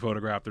almost every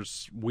photograph,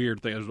 there's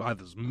weird things. I have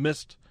this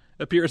mist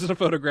appears in a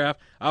photograph.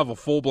 I have a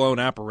full-blown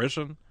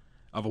apparition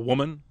of a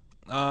woman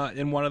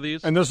in one of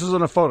these. And this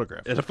isn't a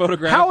photograph. It's a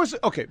photograph. How is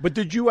it? Okay, but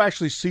did you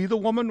actually see the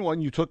woman when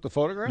you took the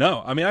photograph?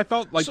 No. I mean, I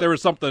felt like there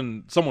was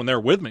someone there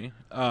with me.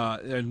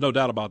 There's no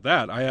doubt about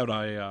that.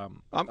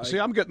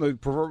 I'm getting the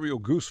proverbial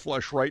goose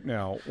flesh right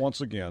now.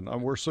 Once again,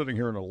 we're sitting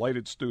here in a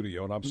lighted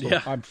studio,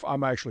 and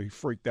I'm actually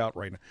freaked out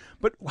right now.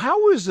 But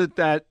how is it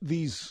that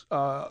these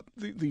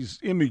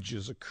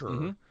images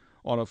occur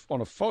on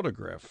a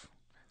photograph?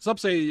 Some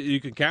say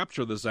you can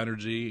capture this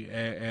energy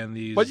and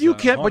these. But you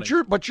can't.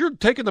 hauntings. But you're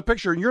taking the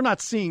picture and you're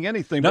not seeing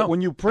anything. No. But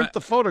when you print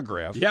the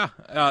photograph, Yeah,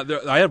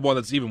 I had one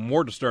that's even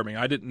more disturbing.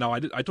 I didn't know.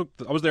 I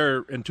was there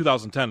in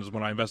 2010 is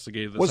when I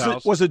investigated this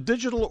house. Was it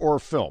digital or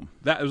film?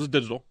 It was a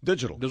digital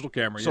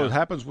camera. So yeah. it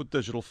happens with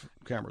digital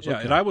cameras. Yeah,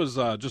 Okay. and I was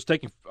just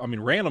taking,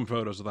 random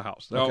photos of the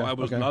house. Okay, I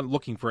was not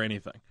looking for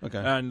anything. Okay.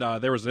 And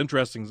there was an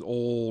interesting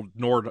old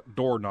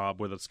doorknob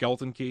with a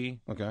skeleton key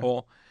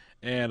hole,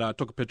 and I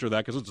took a picture of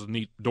that because it's a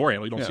neat door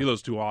handle. You don't see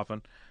those too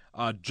often.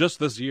 Just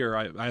this year,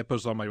 I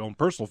posted on my own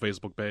personal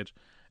Facebook page,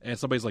 and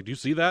somebody's like, "Do you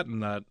see that in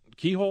that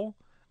keyhole?"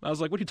 And I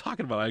was like, "What are you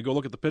talking about?" I go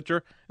look at the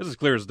picture. This is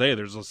clear as day.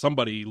 There's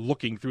somebody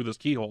looking through this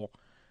keyhole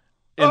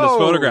in this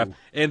photograph,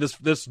 and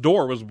this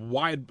door was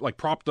wide, like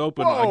propped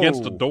open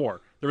against a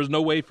door. There was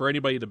no way for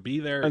anybody to be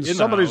there. And in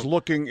somebody's the house.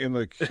 looking in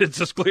the. It's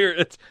just clear.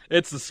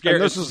 It's the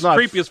scariest, This is not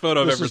creepiest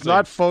photo I've ever seen. This is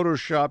not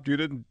photoshopped. You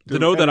didn't to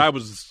know that I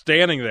was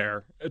standing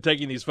there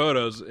taking these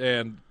photos,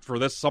 and for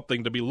this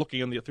something to be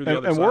looking through the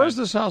other side. And where is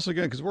this house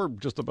again? Because we're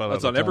just about.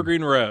 It's on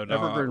Evergreen Road.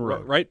 Evergreen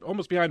Road, right,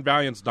 almost behind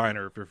Valiant's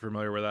Diner, if you're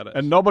familiar where that is.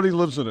 And nobody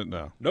lives in it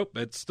now. Nope,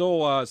 it's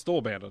still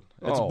abandoned.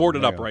 It's Oh,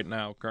 boarded up man. right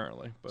now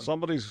currently. But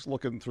Somebody's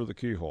looking through the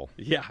keyhole.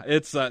 yeah,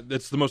 it's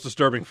the most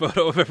disturbing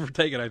photo I've ever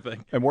taken. I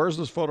think. And where's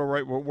this photo?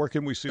 Right, where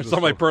can we see It's this?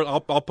 on my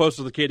photo? I'll post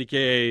to the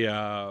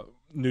KDKA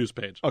news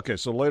page. Okay,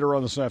 so later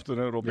on this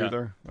afternoon it'll be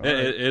there. All right.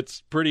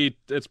 It's pretty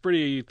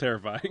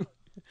terrifying.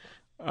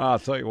 I'll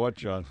tell you what,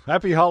 John.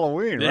 Happy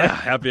Halloween, right? Yeah,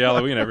 happy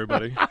Halloween,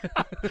 everybody.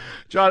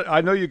 John,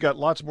 I know you got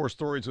lots more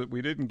stories that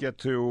we didn't get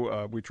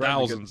to. We tried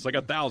Thousands. I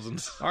got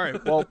thousands. All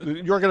right. Well,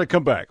 you're going to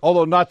come back,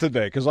 although not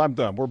today because I'm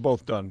done. We're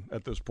both done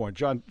at this point.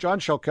 John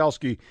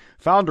Shalkowski,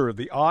 founder of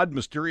the Odd,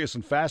 Mysterious,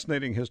 and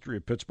Fascinating History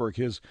of Pittsburgh.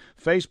 His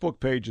Facebook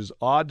page is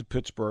Odd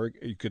Pittsburgh.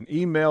 You can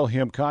email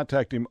him,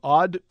 contact him,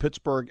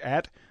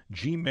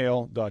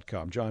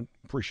 oddpittsburgh@gmail.com. John,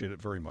 appreciate it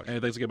very much.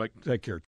 Hey, thanks again, Mike. Take care.